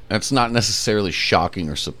 that's not necessarily shocking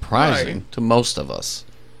or surprising Right. to most of us.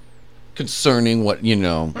 Concerning what,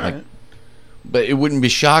 like, Right. but it wouldn't be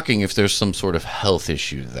shocking if there's some sort of health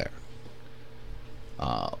issue there.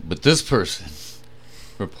 But this person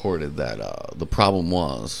reported that the problem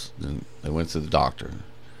was, and they went to the doctor,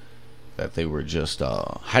 that they were just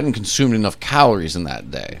hadn't consumed enough calories in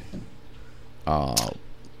that day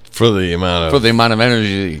For the amount of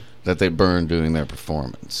energy that they burned doing their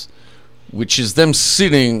performance, which is them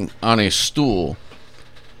sitting on a stool,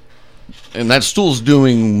 and that stool's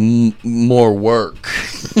doing more work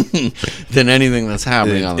than anything that's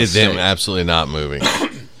happening on the it's stage. them absolutely not moving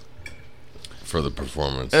for the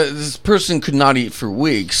performance. This person could not eat for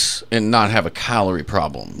weeks and not have a calorie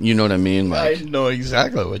problem. You know what I mean? I Like, know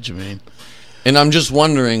exactly what you mean. and I'm just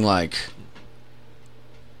wondering, like,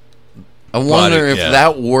 I wonder if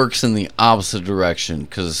that works in the opposite direction,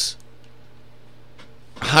 because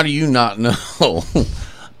how do you not know? You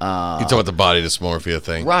talk about the body dysmorphia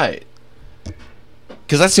thing. Right.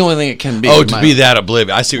 Because that's the only thing it can be. Oh, to be that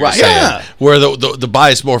oblivious. I see what Right. you're saying. Yeah. Where the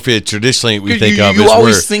body dysmorphia traditionally we think you of you is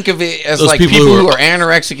always where think of it as those like people people who who are- are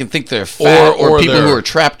anorexic and think they're fat, or people who they're- are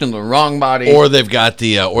trapped in the wrong body. or they've got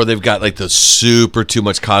like the super too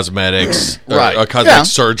much cosmetics, Right. Or cosmetic Yeah.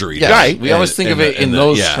 surgery. Yeah, Right. we always think of it in the-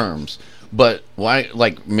 those yeah. terms. But why?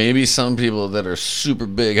 Like, maybe some people that are super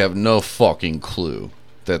big have no fucking clue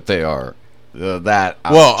that they are that.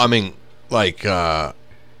 Well, I mean, like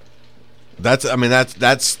that's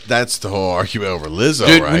the whole argument over Lizzo,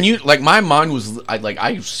 dude, right? when you like, my mind was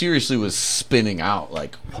I seriously was spinning out.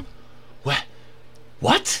 Like,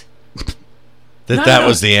 what? that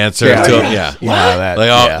was the answer Yeah. to it. Yeah. Yeah,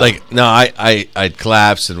 that, yeah. I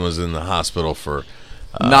collapsed and was in the hospital for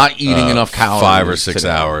Not eating enough calories. 5 or 6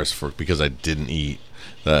 today. hours because I didn't eat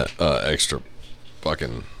that extra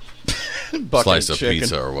fucking Bucket slice of chicken.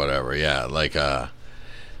 pizza or whatever. Yeah, like I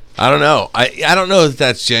don't know. I don't know if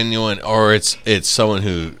that's genuine or it's someone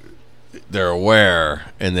who they're aware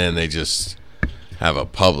and then they just have a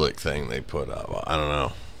public thing they put up. I don't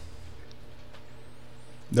know,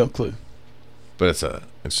 No clue. but it's a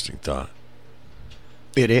interesting thought.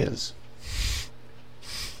 It is.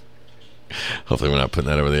 Hopefully, we're not putting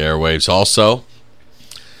that over the airwaves. Also,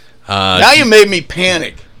 Now you made me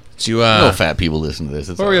panic. did you No fat people listen to this.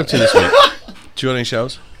 It's what were you up to this week? Did you do any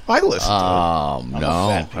shows? I listened to No,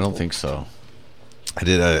 fat I don't think so. I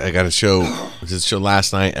did. I got a show. I did a show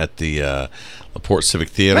last night at the LaPorte Civic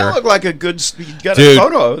Theater. That looked like a good. You got Dude. a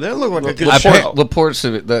photo. That looked like a good Laporte- show. Laporte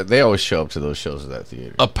Civic, they always show up to those shows at that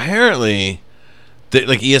theater. Apparently,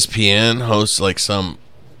 like ESPN hosts like some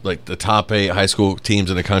like the top 8 high school teams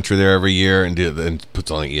in the country there every year and puts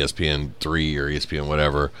on like ESPN 3 or ESPN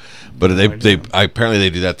whatever. But apparently they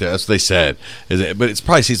do that there. That's what they said. But it's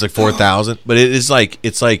probably seats like 4,000. But it's straight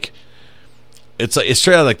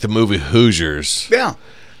out of like the movie Hoosiers. Yeah.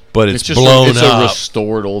 But it's just blown it's up. a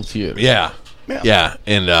restored old theater. Yeah. Yeah. Yeah.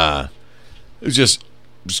 And it was just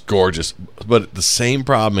gorgeous. But the same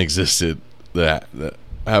problem existed that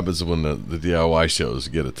happens when the DIY shows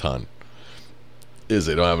get a ton. Is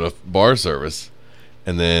they don't have enough bar service.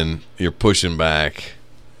 And then you're pushing back.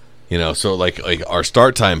 You know, so like our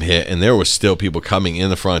start time hit and there was still people coming in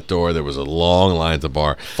the front door. There was a long line at the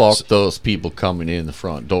bar. Fuck those people coming in the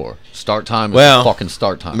front door. Start time is Well, fucking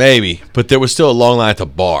start time. Maybe, but there was still a long line at the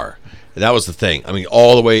bar. That was the thing. I mean,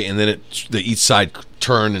 all the way, and then each side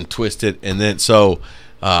turned and twisted, and then so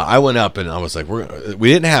I went up and I was like, we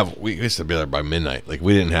used to be there by midnight. Like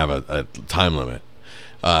we didn't have a time limit.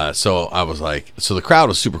 So I was like, so the crowd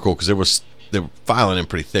was super cool because they were filing in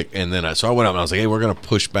pretty thick, and then so I went up and I was like, hey, we're gonna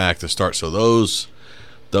push back the start so those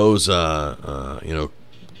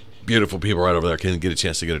beautiful people right over there can get a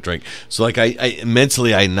chance to get a drink. So like I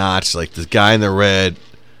mentally I notched like the guy in the red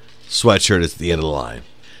sweatshirt is at the end of the line.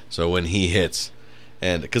 So when he hits,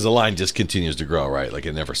 and because the line just continues to grow, right? Like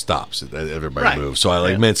it never stops. Everybody Right. moves. So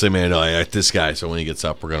I mentally made I like this guy. So when he gets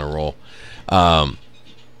up, we're gonna roll.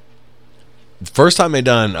 The first time they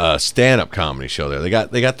done a stand-up comedy show there, they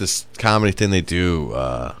got this comedy thing they do,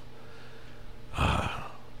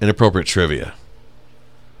 inappropriate trivia,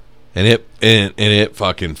 and it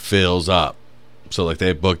fucking fills up. So like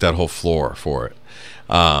they booked that whole floor for it.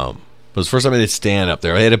 But it was the first time they did stand-up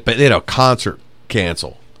there. They had a concert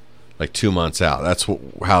cancel like 2 months out. That's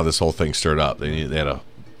how this whole thing stirred up. They had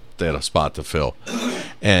a spot to fill,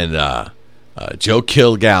 and Joe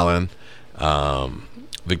Kilgallen,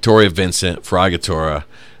 Victoria Vincent, Fragatora,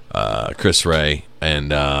 Chris Ray,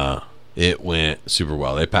 and it went super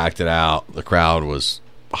well. They packed it out. The crowd was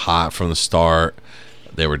hot from the start.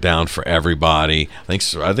 They were down for everybody. I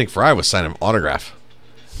think Fry was signing an autograph.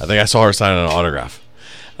 I think I saw her signing an autograph.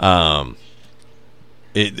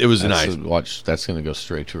 It was nice. Watch, that's gonna go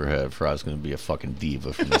straight to her head. Fry's gonna be a fucking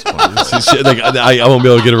diva from this point. I won't be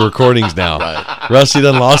able to get her recordings now. Right. Rusty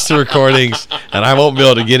done lost the recordings, and I won't be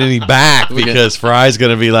able to get any back because Fry's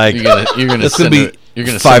going to be like, You're gonna it's going to send be her- You're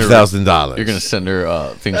gonna send her- $5,000. You're gonna send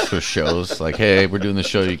her things for shows like, "Hey, we're doing the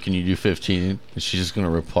show. Can you do 15?" And she's just gonna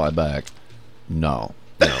reply back, "No."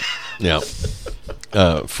 Yeah.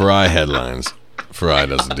 Farai headlines. Farai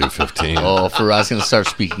doesn't do 15. Oh, Farad's gonna start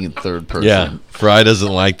speaking in third person. Yeah. Farai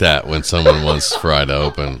doesn't like that when someone wants Farai to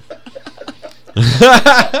open.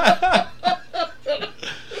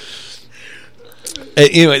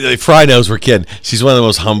 Anyway, Fry knows we're kidding. She's one of the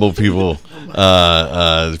most humble people,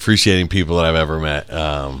 appreciating people that I've ever met.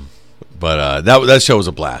 But that show was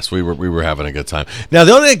a blast. We were having a good time. Now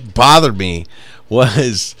the only thing that bothered me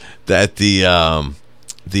was that there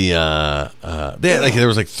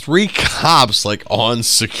was like 3 cops like on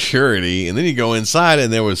security, and then you go inside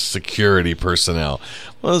and there was security personnel.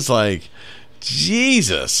 I was like,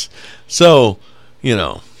 Jesus. So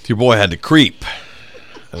your boy had to creep.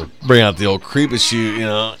 Bring out the old creep issue,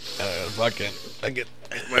 I get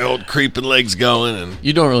my old creeping legs going, and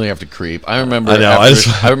You don't really have to creep. I remember. I know,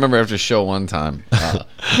 I remember after a show one time,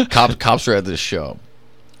 cops were at this show,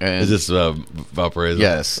 and is this Valparaiso?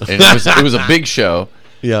 yes, and it was a big show.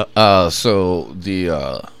 Yeah. So the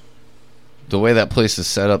way that place is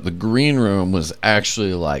set up, the green room was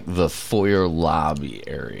actually like the foyer lobby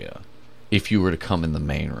area. If you were to come in the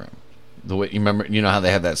main room, the way you know how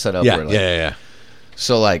they had that set up. Yeah. Where, like, Yeah.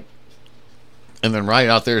 So like, and then right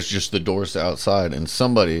out there is just the doors to outside, and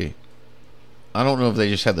somebody, I don't know if they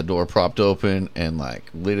just had the door propped open and like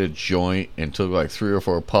lit a joint and took like 3 or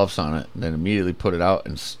 4 puffs on it, and then immediately put it out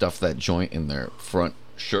and stuffed that joint in their front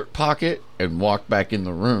shirt pocket and walked back in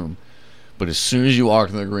the room. But as soon as you walked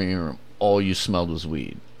in the green room, all you smelled was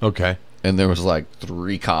weed. Okay. And there was like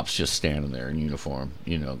 3 cops just standing there in uniform.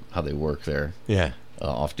 You know how they work there, Yeah.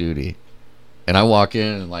 off duty. And I walk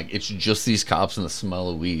in and like it's just these cops and the smell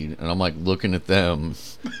of weed, and I'm like looking at them.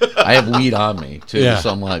 I have weed on me too, Yeah.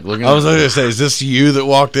 so I'm like looking. I was going to say, is this you that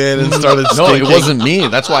walked in and started? No, it stinking? wasn't me.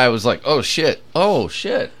 That's why I was like, oh shit.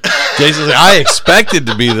 Jason's like, I expected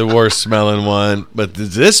to be the worst smelling one, but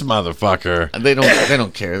this motherfucker. They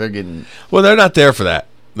don't care. They're getting. Well, they're not there for that.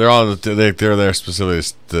 They're there specifically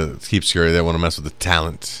to keep security. They want to mess with the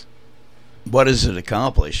talent. What does it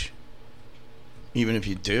accomplish? Even if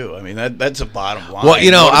you do, I mean that's a bottom line.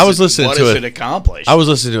 Well, I was listening what to does it. it accomplish? I was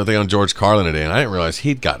listening to a thing on George Carlin today, and I didn't realize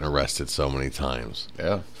he'd gotten arrested so many times.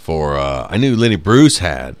 Yeah. For I knew Lenny Bruce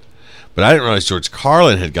had, but I didn't realize George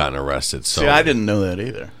Carlin had gotten arrested. So See, I didn't know that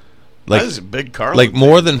either. Like- That was a big Carlin. like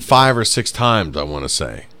more than 5 or 6 times. I want to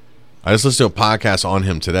say. I just listened to a podcast on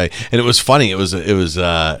him today, and it was funny. It was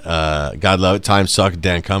God Love It, Time Suck,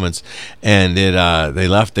 Dan Cummins, and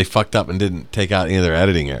they fucked up and didn't take out any of their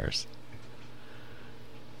editing errors.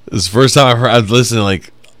 It was the first time I've listened to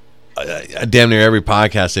like damn near every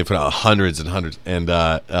podcast. They put out hundreds and hundreds, and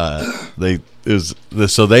so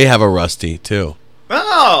they have a Rusty too.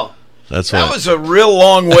 Oh, That's that what. was a real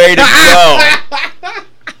long way to go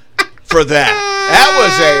for that. That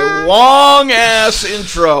was a long ass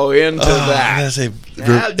intro into that.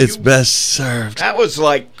 It's best served. That was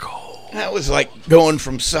like going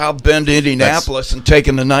from South Bend to Indianapolis and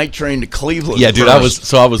taking the night train to Cleveland. Yeah, dude.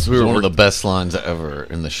 first. We It was were one of the best lines ever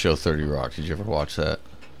in the show 30 Rock. Did you ever watch that?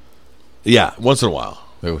 Yeah, once in a while.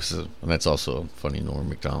 There was, and that's also a funny Norm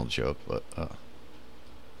Macdonald joke. But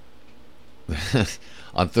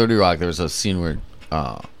on 30 Rock, there was a scene where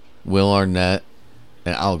Will Arnett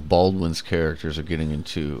and Alec Baldwin's characters are getting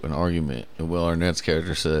into an argument, and Will Arnett's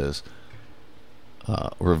character says,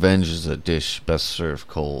 "Revenge is a dish best served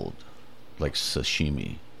cold, like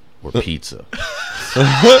sashimi or pizza."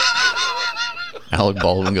 Alec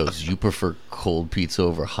Baldwin goes, "You prefer cold pizza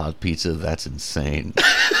over hot pizza? That's insane."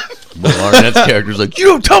 Will Arnett's character's like, "You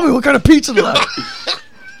don't tell me what kind of pizza to have."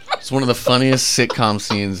 It's one of the funniest sitcom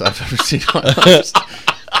scenes I've ever seen. And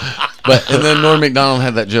then Norm Macdonald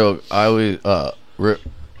had that joke. I always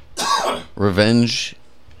revenge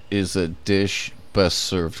is a dish best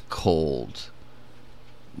served cold,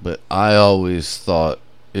 but I always thought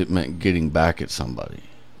it meant getting back at somebody.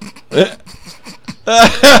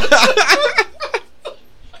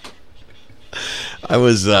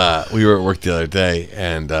 We were at work the other day,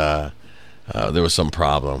 and there was some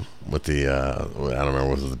problem with the I don't remember,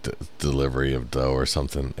 was it the delivery of dough or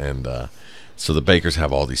something, and so the bakers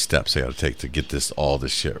have all these steps they got to take to get all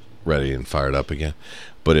this shit ready and fired up again.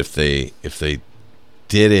 But if they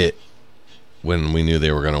did it when we knew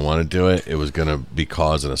they were going to want to do it, it was going to be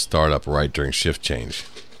causing a startup right during shift change.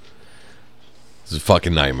 It's a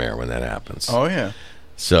fucking nightmare when that happens. Oh yeah.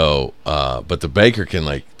 So, but the baker can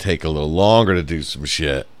like take a little longer to do some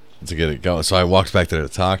shit to get it going. So I walked back there to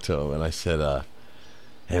talk to him, and I said,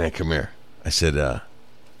 "Hey man, come here." I said,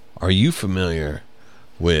 "Are you familiar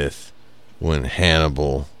with when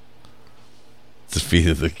Hannibal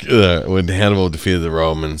when Hannibal defeated the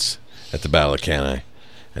Romans at the Battle of Cannae,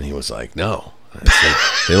 and he was like, "No." I said,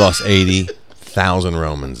 they lost 80,000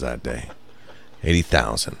 Romans that day.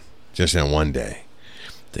 80,000 just in one day.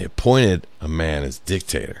 They appointed a man as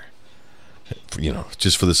dictator,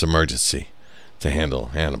 just for this emergency to handle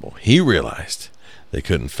Hannibal. He realized they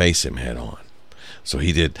couldn't face him head on. So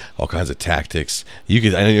he did all kinds of tactics.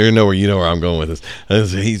 I know where I'm going with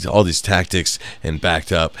this. He's all these tactics and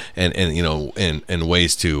backed up and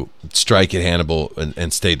ways to strike at Hannibal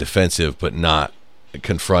and stay defensive, but not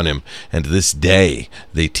confront him. And to this day,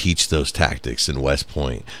 they teach those tactics in West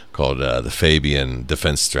Point called the Fabian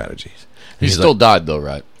defense strategies. And He still died though,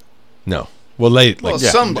 right? No. Well, late, like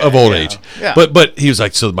someday, of old age. Yeah. But he was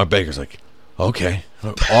like, so my baker's like, okay,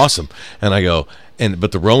 awesome. And I go,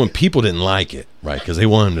 but the Roman people didn't like it, right? Because they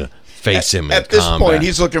wanted him to face him at in this combat. point.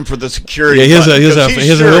 He's looking for the security. Yeah, he has button,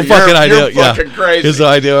 because a real fucking idea. You're fucking crazy. His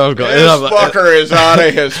idea. I'm going, This fucker is out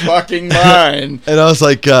of his fucking mind. and I was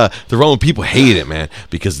like, the Roman people hated it, man,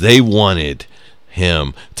 because they wanted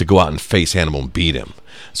him to go out and face Hannibal and beat him.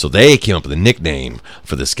 So they came up with a nickname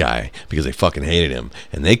for this guy because they fucking hated him,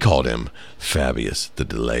 and they called him Fabius the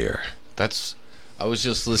Delayer. I was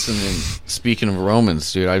just listening. Speaking of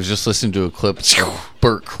Romans, dude, I was just listening to a clip of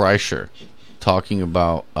Bert Kreischer talking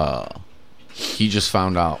about. He just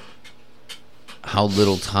found out how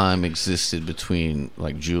little time existed between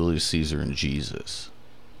like Julius Caesar and Jesus.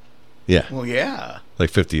 Yeah, Well, yeah. like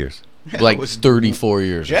 50 years. Like it was- 34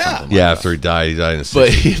 years or Yeah. something like Yeah, that. after he died in the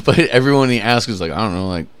 60s. But everyone he asks is like, I don't know,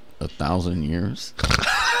 like 1,000 years.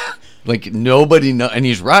 Like nobody know, and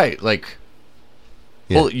he's right. Like,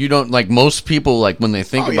 Yeah. well, you don't like most people. Like when they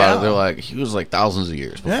think Oh, about yeah. it, they're like, he was like thousands of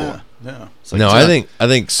years before. Yeah. Yeah. It's like, No, it's I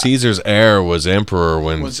think Caesar's heir was emperor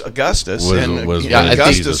when Was Augustus. Was- and was when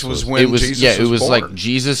Augustus Jesus was was- when it was Jesus yeah, it was born. like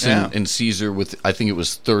Jesus Yeah. and Caesar with I think it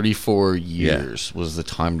was 34 years was the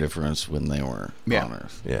time difference when they were Yeah. on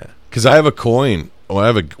Earth. Yeah, because I have a coin. Well, I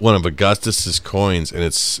have one of Augustus's coins, and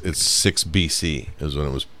it's 6 BC is when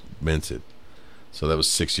it was minted. So that was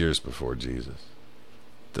 6 years before Jesus.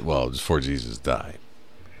 Well, before Jesus died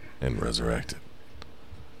and resurrected,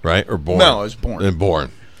 right? Or born? No, it was born. And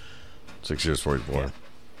born. 6 years before he was born.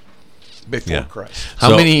 Before Yeah. Christ. How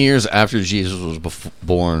So- many years after Jesus was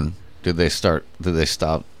born did they stop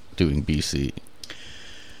doing BC?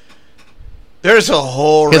 There's a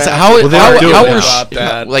whole Because rabbit how Well, they don't do it now. about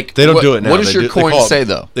that. like They don't what, do it now. What does They your do- they coin call it- say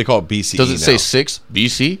though? They call it BCE. Does it say now. 6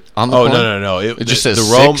 BC on the Oh coin? no! It just says the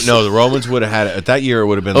 6? No, the Romans would have had it at that year. It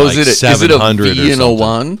would have been Oh, like is it 700 a V or and a something.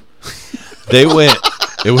 1? They went.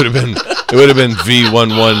 It would have been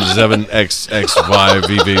V117XXY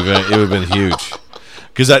VV. It would have been huge.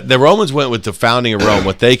 Because the Romans went with the founding of Rome.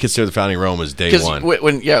 What they consider the founding of Rome was day Because one.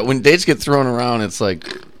 when dates get thrown around, it's like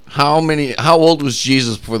how old was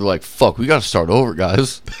Jesus before they're like, fuck, we got to start over,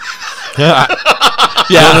 guys. Yeah.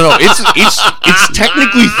 No, it's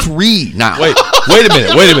technically 3 now. Wait a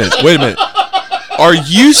minute. Are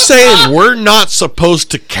you saying we're not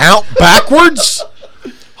supposed to count backwards?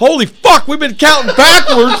 Holy fuck, we've been counting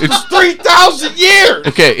backwards. It's 3,000 years.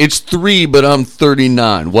 Okay, it's 3, but I'm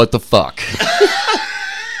 39. What the fuck?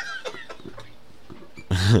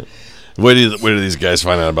 Where do these guys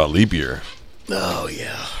find out about leap year? Oh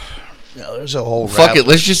yeah. No, there's a whole Fuck it,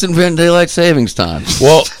 let's just invent daylight savings time.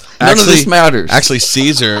 Well, None of this matters. Actually,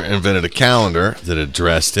 Caesar invented a calendar that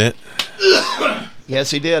addressed it.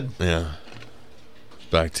 Yes, he did. Yeah.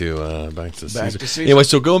 Back to Caesar. to Caesar. Anyway,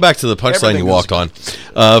 so going back to the punchline you Everything walked on,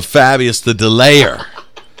 Fabius the Delayer.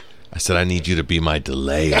 I said, I need you to be my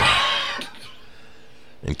delayer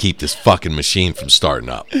and keep this fucking machine from starting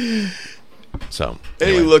up. So, And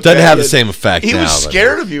he anyway, looked doesn't at have you the same effect He now. was but-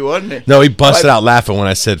 scared of you, wasn't he? No, he busted But- out laughing when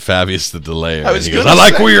I said Fabius the Delayer. I was And he goes, gonna I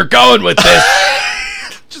like say- where you're going with this.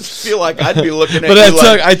 Just feel like I'd be looking at But you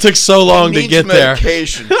like, I took so long he to get needs there.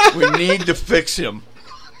 medication. We need to fix him.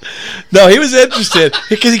 No, he was interested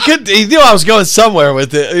because he knew I was going somewhere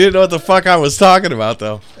with it. He didn't know what the fuck I was talking about,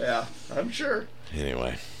 though. Yeah, I'm sure.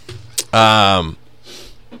 Anyway,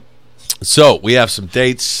 so we have some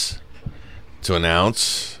dates to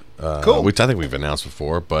announce. Cool. Which I think we've announced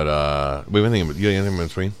before, but we have anything. You have anything in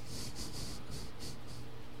between?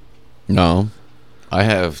 No, I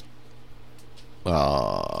have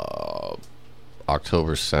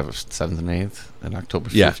October 7th and 8th and October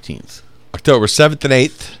Yeah. 15th. October 7th and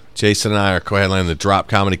 8th. Jason and I are co-headlining the Drop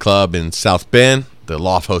Comedy Club in South Bend, the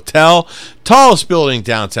Loft Hotel, tallest building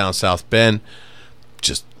downtown South Bend.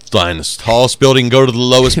 Just find the tallest building, go to the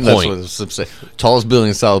lowest That's what point. I was supposed to say. Tallest building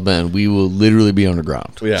in South Bend. We will literally be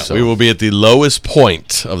underground. Yeah, So, we will be at the lowest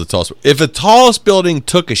point of the tallest. If the tallest building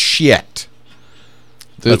took a shit,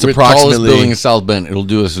 That's We're the tallest approximately- building in South Bend. It'll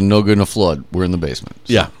do us no good in a flood. We're in the basement.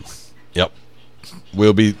 So- Yeah. Yep.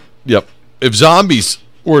 We'll be. Yep. If zombies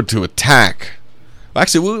were to attack,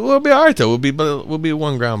 actually, we'll be all right though. We'll be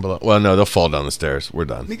one ground below. Well, no, they'll fall down the stairs. We're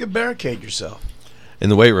done You can barricade yourself. in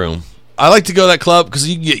the weight room. I like to go to that club because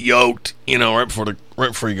you can get yoked. You know, right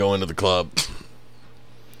before you go into the club.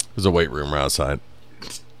 There's a weight room right outside. I'm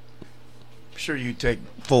sure you take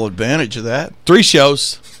full advantage of that. 3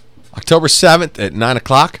 shows. October 7th at 9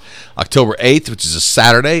 o'clock. October 8th, which is a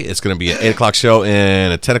Saturday, it's going to be an 8 o'clock show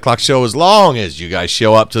and a 10 o'clock show. As long as you guys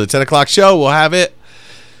show up to the 10 o'clock show, we'll have it.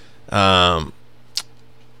 A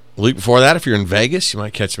week before that, if you're in Vegas, you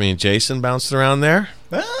might catch me and Jason bouncing around there.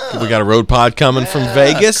 Ah, We got a road pod coming from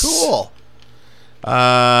Vegas. Cool.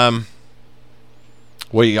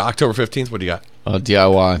 What you got? October 15th, what do you got?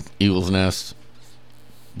 DIY, Eagle's Nest.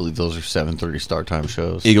 I believe those are 7:30 start time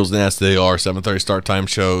shows. Eagles Nest, they are 7:30 start time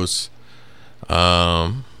shows.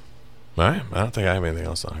 All right, I don't think I have anything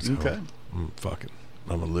else on October. Okay.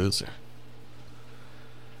 I'm a loser.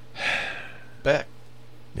 Beck.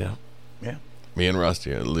 Yeah. Yeah. Me and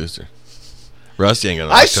Rusty are a loser. Rusty ain't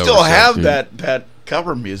gonna. I still have that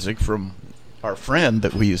cover music from our friend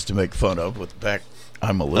that we used to make fun of with Beck.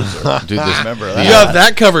 I'm a loser. Dude, this- Remember You that? have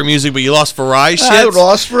that cover music, but you lost Farai shit. I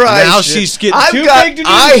lost for eyes. Now shit. she's getting I've too got, big to do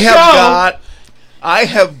I the have show. got. I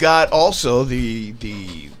have got also the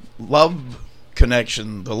love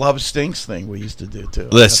connection, the love stinks thing we used to do too. I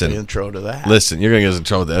got Listen. the intro to that. Listen, you're gonna get us in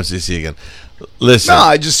trouble with the FCC again. Listen, No,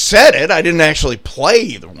 I just said it. I didn't actually play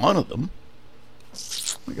either one of them.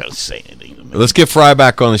 I gotta say anything to me. let's get Fry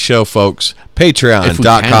back on the show, folks. If we can now.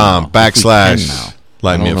 Patreon.com If we can now. /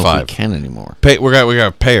 Light I Me don't at know if we 5. can anymore. We got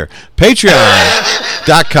a payer.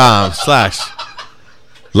 Patreon.com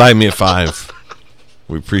 / Light Me at 5.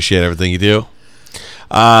 We appreciate everything you do.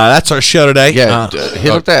 That's our show today. Yeah, hit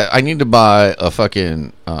up that. I need to buy a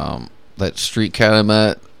fucking that street cat I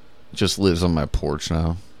met. Just lives on my porch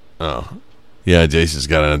now. Oh, yeah. Jason's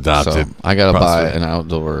got an adopted. So I gotta buy prostitute. an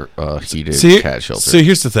outdoor heated See, cat shelter. So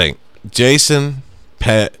here's the thing: Jason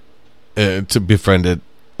befriended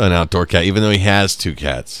an outdoor cat, even though he has 2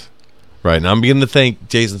 cats. Right now, I'm beginning to think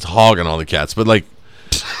Jason's hogging all the cats, but like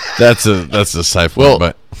that's a side point. well,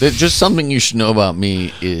 But just something you should know about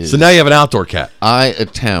me is so now you have an outdoor cat. I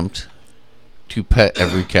attempt to pet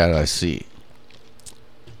every cat I see.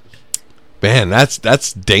 Man, that's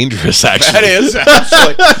dangerous. Actually, That is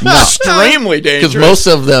actually extremely dangerous. Because most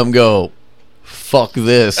of them go, "Fuck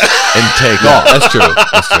this," and take off. That's true.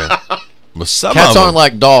 That's true. But some Cats of them, aren't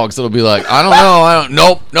like dogs. That'll be like, I don't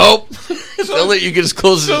know. Nope. They'll let you get as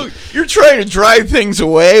close So as. you're trying to drive things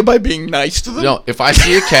away by being nice to them? No, if I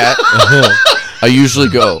see a cat, I usually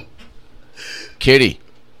go, "Kitty,"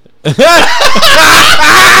 and then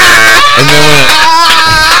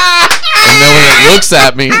when it looks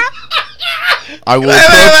at me, I will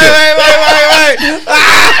approach it.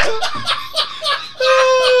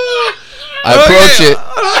 I approach it,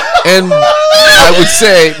 and I would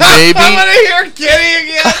say maybe I'm gonna hear Kitty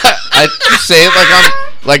again. I say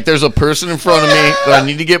it like there's a person in front of me that I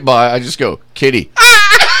need to get by. I just go, "Kitty," to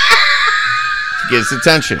get its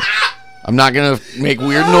attention. I'm not gonna make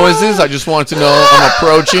weird noises. I just want it to know I'm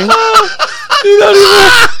approaching. you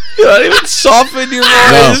don't even soften your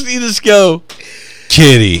voice. You just go,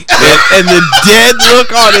 Kitty, and the dead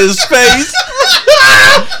look on his face.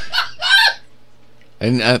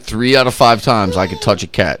 And at 3 out of 5 times, I could touch a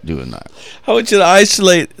cat doing that. I want you to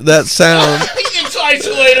isolate that sound. It's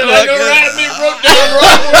isolated. I wrote down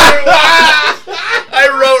right where I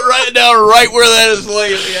wrote right down right where that is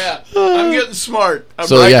laying. Yeah, I'm getting smart. I'm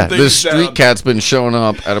So writing yeah, things this street down. cat's been showing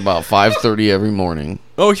up at about 5:30 every morning,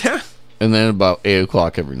 Oh yeah, and then about 8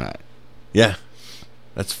 o'clock every night. yeah.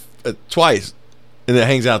 That's twice, and it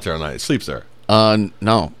hangs out there all night. It sleeps there. No,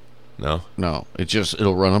 No,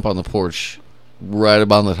 it'll run up on the porch right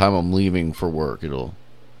about the time I'm leaving for work. It'll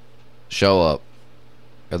show up,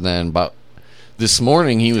 and then about this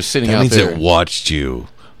morning he was sitting that out means there. it watched you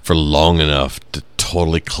for long enough to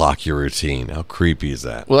totally clock your routine. How creepy is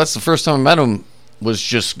that? Well, that's the first time I met him. Was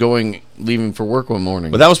just leaving for work one morning.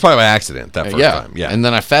 But that was probably by accident. That first time. Yeah. And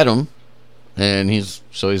then I fed him, and he's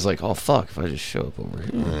like, "Oh fuck, if I just show up over here."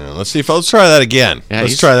 Yeah, let's try that again. Yeah,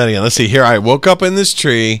 Let's he's- try that again. Let's see. Here, I woke up in this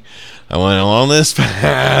tree. I went along this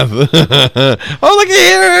path. Oh, look at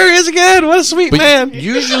here he is again. What a sweet But man.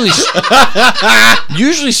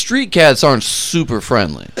 usually street cats aren't super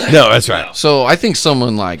friendly. No, that's right. So I think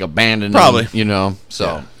someone like abandoned Probably. them,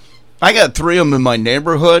 So I got 3 of them in my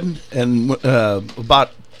neighborhood, and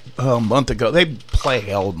about a month ago, they play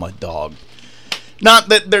hell with my dog. Not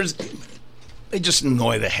that They just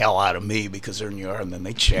annoy the hell out of me because they're in your yard and then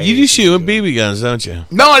they chase. You do shoot with BB guns, don't you?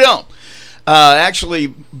 No, I don't.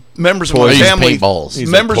 Actually, members of my Poison family, paintballs. These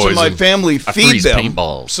are members of my poison. family I feed freeze them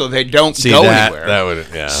paintballs. so they don't See go that? anywhere. That would,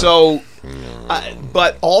 yeah. So,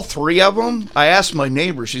 but all three of them, I asked my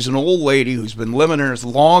neighbor. She's an old lady who's been living there as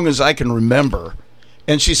long as I can remember.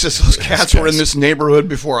 And she says, those cats were in this neighborhood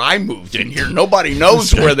before I moved in here. Nobody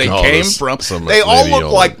knows where they call came us from. some They all maybe look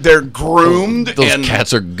old- like they're groomed. Those and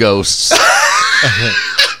cats are ghosts.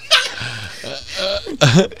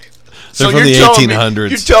 So They're from the you're telling me- 1800s.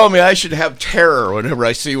 You're telling me I should have terror whenever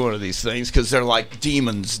I see one of these things because they're like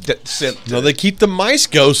demons sent to No, they keep the mice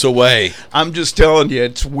ghosts away. I'm just telling you,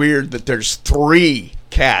 it's weird that there's 3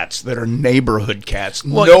 cats that are neighborhood cats.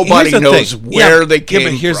 Well, Nobody here's the knows thing. where Yeah, they came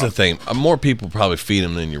but here's from. the thing: more people probably feed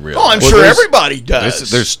them than you realize. Oh, I'm Well, sure there's- everybody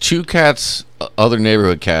does. There's 2 cats, other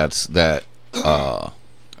neighborhood cats that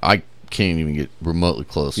I can't even get remotely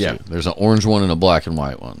close Yeah. to. There's an orange one and a black and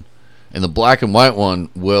white one. And the black and white one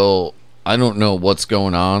will, I don't know what's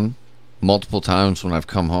going on. Multiple times when I've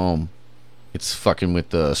come home, it's fucking with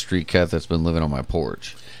the street cat that's been living on my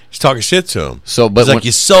porch. He's talking shit to him. So, but It's like when-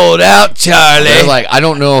 you sold out, Charlie. they're like, I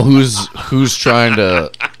don't know who's trying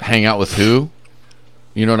to hang out with who.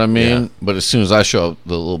 You know what I mean? Yeah. But as soon as I show up,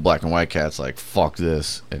 the little black and white cat's like, fuck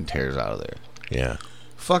this, and tears out of there. yeah.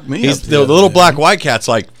 Fuck me He's up the other little day. black white cat's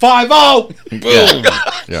like 5-0. Boom.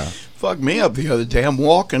 Yeah. Fuck me up the other day. I'm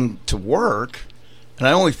walking to work, and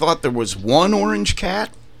I only thought there was one orange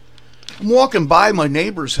cat. I'm walking by my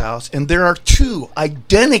neighbor's house, and there are 2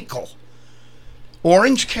 identical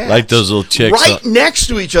orange cats. Like those little chicks, right next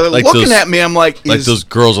to each other, like looking those- at me. I'm like, Like is- those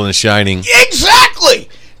girls on The Shining. Exactly.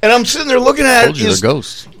 And I'm sitting there looking at Told it. you they're Is,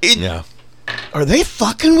 ghosts. Yeah. are they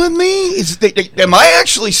fucking with me? Am I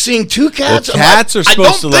actually seeing 2 cats? Well, cats are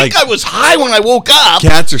supposed to, I don't think like- I was high when I woke up.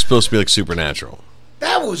 Cats are supposed to be like supernatural.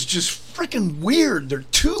 That was just freaking weird. They're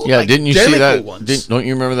 2 Yeah, didn't you see identical that? ones. Don't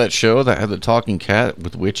you remember that show that had the talking cat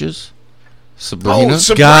with witches? Sabrina? Oh,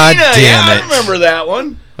 Sabrina. God yeah, damn I it. remember that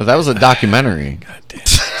one. Oh, that was a documentary. God damn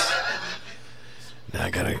it. Now I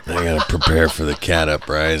gotta prepare for the cat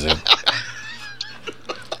uprising.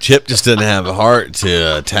 Chip just doesn't have a heart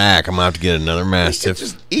to attack. I'm gonna have to get another mastiff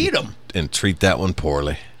Just eat them. and treat that one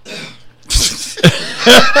poorly.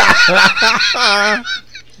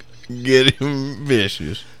 Get him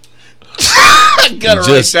vicious. I gotta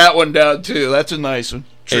Just- write that one down too. That's a nice one.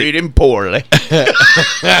 Treat him poorly.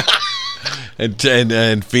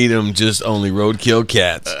 And feed him just only roadkill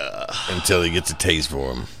cats until he gets a taste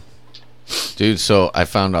for them. Dude, so I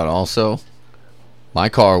found out also, my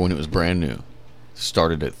car, when it was brand new,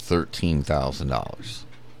 started at $13,000.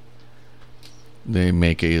 They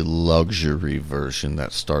make a luxury version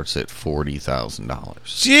that starts at $40,000.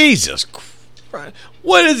 Jesus Christ.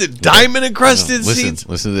 What is it? Diamond encrusted seats?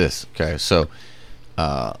 Listen to this. Okay, so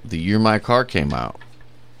the year my car came out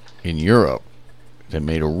in Europe, they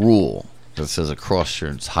made a rule that says across your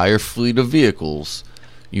entire fleet of vehicles,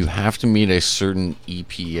 you have to meet a certain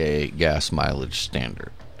EPA gas mileage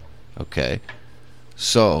standard. Okay,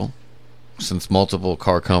 so since multiple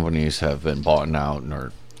car companies have been bought out and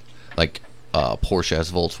are like Porsche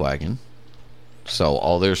has Volkswagen, so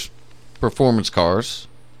all their performance cars,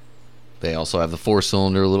 they also have the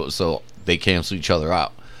 4-cylinder little, so they cancel each other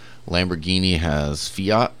out. Lamborghini has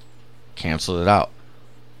Fiat, canceled it out.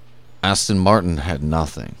 Aston Martin had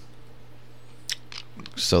nothing.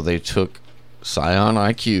 So they took Scion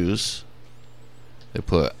IQs, they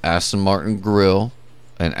put Aston Martin grille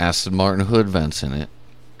and Aston Martin hood vents in it,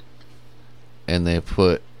 and they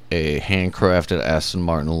put a handcrafted Aston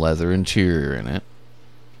Martin leather interior in it,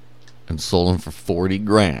 and sold them for 40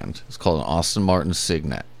 grand. It's called an Aston Martin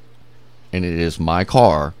Signet. And it is my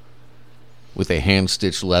car with a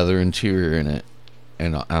hand-stitched leather interior in it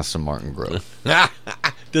and an Aston Martin grille.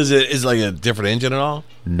 Is it like a different engine at all?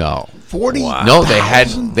 No. 40. Wow. No, they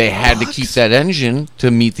had to keep that engine to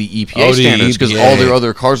meet the EPA Oh, the standards because EPA. all their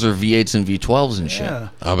other cars are V8s and V12s and shit. Yeah.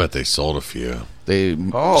 I bet they sold a few. They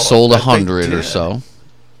Oh, sold I bet they 100 or did. so.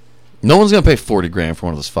 No one's gonna pay 40 grand for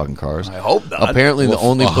one of those fucking cars. I hope not. Apparently, the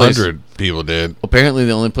only place 100 people did. apparently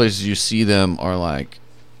the only places you see them are like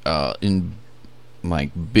in like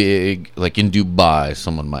big, like in Dubai.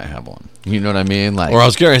 Someone might have one. You know what I mean? Like, Or I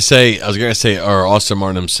was gonna say, or Aston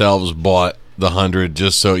Martin themselves bought the 100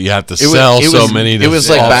 just so you have to It sell was, so many. To It was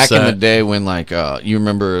like back in the offset. day when, like, you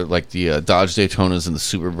remember, like the Dodge Daytonas and the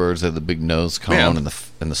Superbirds had the big nose cone Yeah.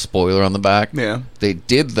 and the spoiler on the back. Yeah. They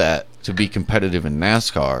did that to be competitive in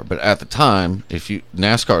NASCAR. But at the time,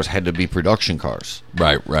 NASCARs had to be production cars.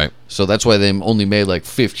 Right. So that's why they only made like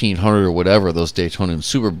 1,500 or whatever, those Daytona and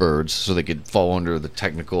Superbirds, so they could fall under the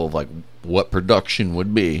technical of like what production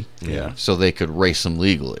would be. Yeah. So they could race them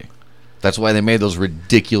legally. That's why they made those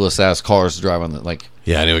ridiculous ass cars to drive on the like.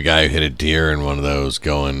 Yeah, I knew a guy who hit a deer in one of those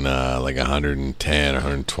going like 110 or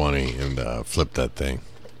 120 and flipped that thing.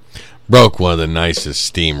 Broke one of the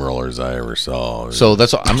nicest steamrollers I ever saw. So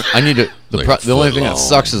that's what I need to. Like The only foot thing that long.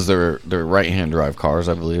 sucks is they're right-hand drive cars,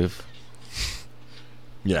 I believe.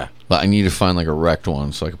 Yeah. But I need to find like a wrecked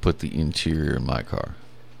one so I can put the interior in my car.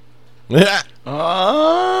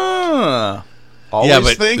 Always Yeah,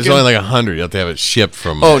 but thinking. there's only like 100. You have to have it shipped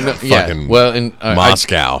from Oh no, fucking yeah. Well, and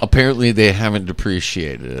Moscow. apparently they haven't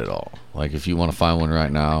depreciated it at all. Like if you want to find one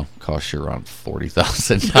right now, it costs you around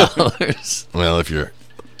 $40,000 Well,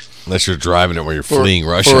 unless you're driving it where you're fleeing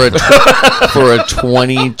Russia. for a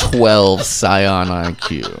 2012 Scion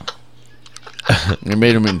IQ. They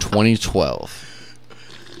made them in 2012.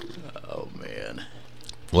 Oh man.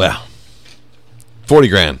 Well, 40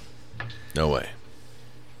 grand. No way.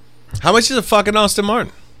 How much is a fucking Aston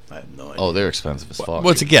Martin? I have no idea. Oh, they're expensive as fuck.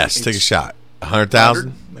 What's a guess? Take a shot.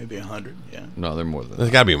 100,000? Maybe 100. Yeah. No, they're more than There's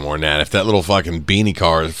that. got to be more than that. If that little fucking beanie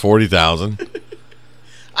car is 40,000,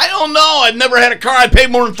 I don't know. I've never had a car I paid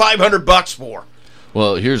more than $500 for.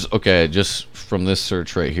 Well, just from this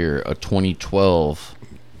search right here, a 2012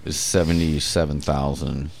 is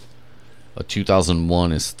 77,000. A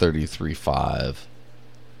 2001 is 33.5.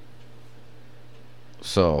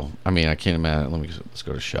 So, I mean, I can't imagine. Let's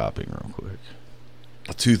go to shopping real quick.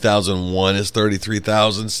 2001 is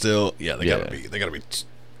 33,000 still. Yeah, they Yeah. gotta be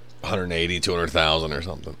 180, 200,000 or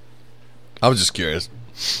something. I was just curious.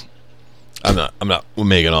 I'm not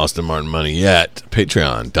making Aston Martin money yet.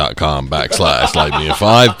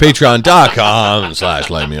 Patreon.com/LightMeA5.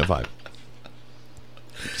 Patreon.com/LightMeA5.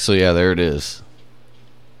 So yeah, there it is.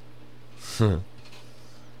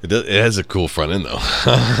 It has a cool front end though.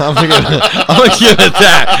 I'm gonna give it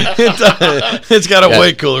that. It's got a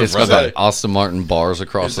way cooler It's got front end. that Aston Martin bars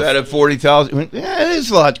across Is that at 40,000? Yeah, it is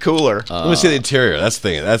a lot cooler. Let me see the interior. That's the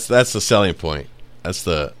thing. That's the selling point. That's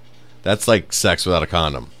like sex without a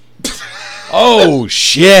condom. Oh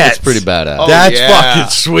shit! It's pretty badass. Oh, That's yeah. fucking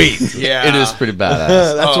sweet. Yeah. It is pretty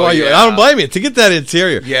badass. That's Oh, why you. yeah. I don't blame you to get that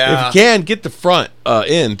interior. Yeah. If you can get the front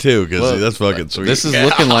in too, because Well, that's fucking sweet. This is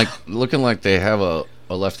looking like they have a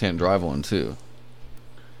left-hand drive one too.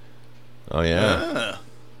 Oh yeah.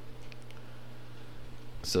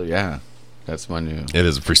 So yeah, that's my new. It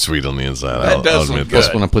is pretty sweet on the inside. That I'll does admit look that.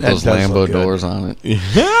 Plus when I put That those does Lambo look good. doors on it.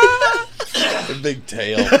 The big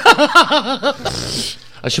tail.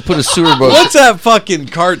 I should put a sewer boat. What's that fucking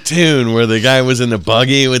cartoon where the guy was in the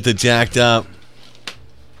buggy with the jacked up?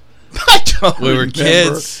 I don't We were remember.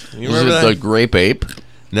 kids. You Was remember it that? the Grape Ape?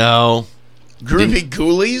 No. Groovy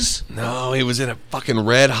Ghoulies? No, he was in a fucking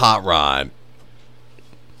red hot rod.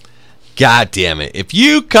 God damn it. If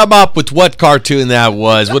you come up with what cartoon that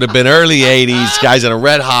was, would have been early 80s, guys in a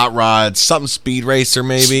red hot rod, something Speed Racer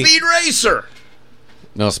maybe. Speed Racer.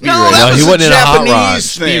 No, Speed No, Racer. that No, was he a wasn't in a hot Japanese rod. thing.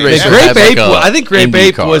 Speed The Racer Grape had like Ape, a I think Grape Indy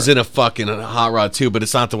Ape car. was in a fucking hot rod too, but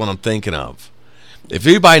it's not the one I'm thinking of. If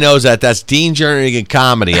anybody knows that, that's Dean Jernigan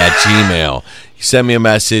Comedy at Gmail. You send me a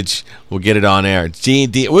message, we'll get it on air.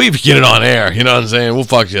 We'll even get it on air. You know what I'm saying? We'll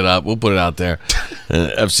fuck shit up. We'll put it out there.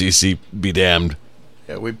 FCC be damned.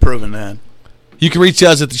 Yeah, we've proven that. You can reach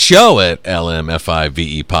us at the show at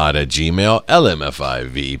lmfivepod@gmail.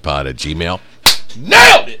 lmfivepod@gmail.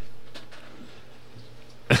 Nailed it!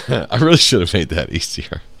 I really should have made that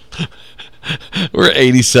easier. We're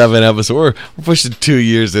 87 episodes. We're pushing 2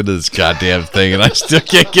 years into this goddamn thing, and I still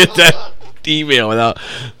can't get that email without.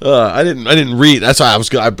 I didn't read. That's why I was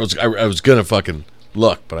gonna fucking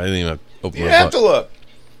look, but I didn't even open You my have book. to look.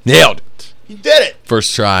 Nailed it. You did it.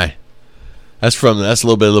 First try. That's a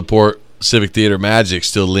little bit of LaPorte Civic Theater magic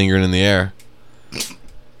still lingering in the air.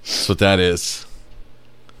 That's what that is.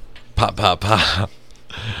 Pop, pop, pop.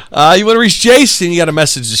 You want to reach Jason, you got to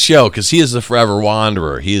message the show because he is the forever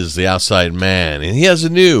wanderer. He is the outside man, and he has a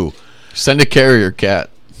new Send a carrier cat.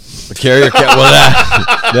 carrier cat. Well,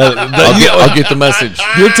 I'll get the message.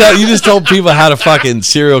 you just told people how to fucking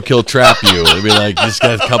serial kill trap you. It'd be like, just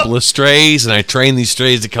got a couple of strays, and I train these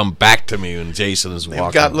strays to come back to me when Jason is They've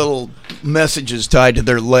walking. got little messages tied to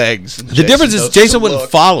their legs. The difference is Jason wouldn't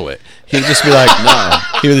follow it. He'd just be like, no.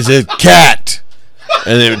 He would say, cat.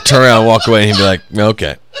 And they would turn around and walk away, and he'd be like,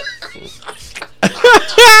 okay.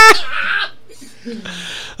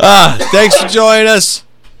 Thanks for joining us.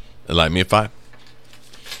 Light me at 5.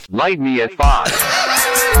 Light me at 5.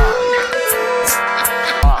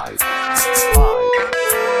 5.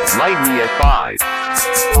 Light me at 5.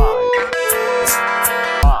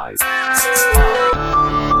 5.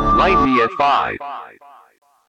 5. Light me at 5.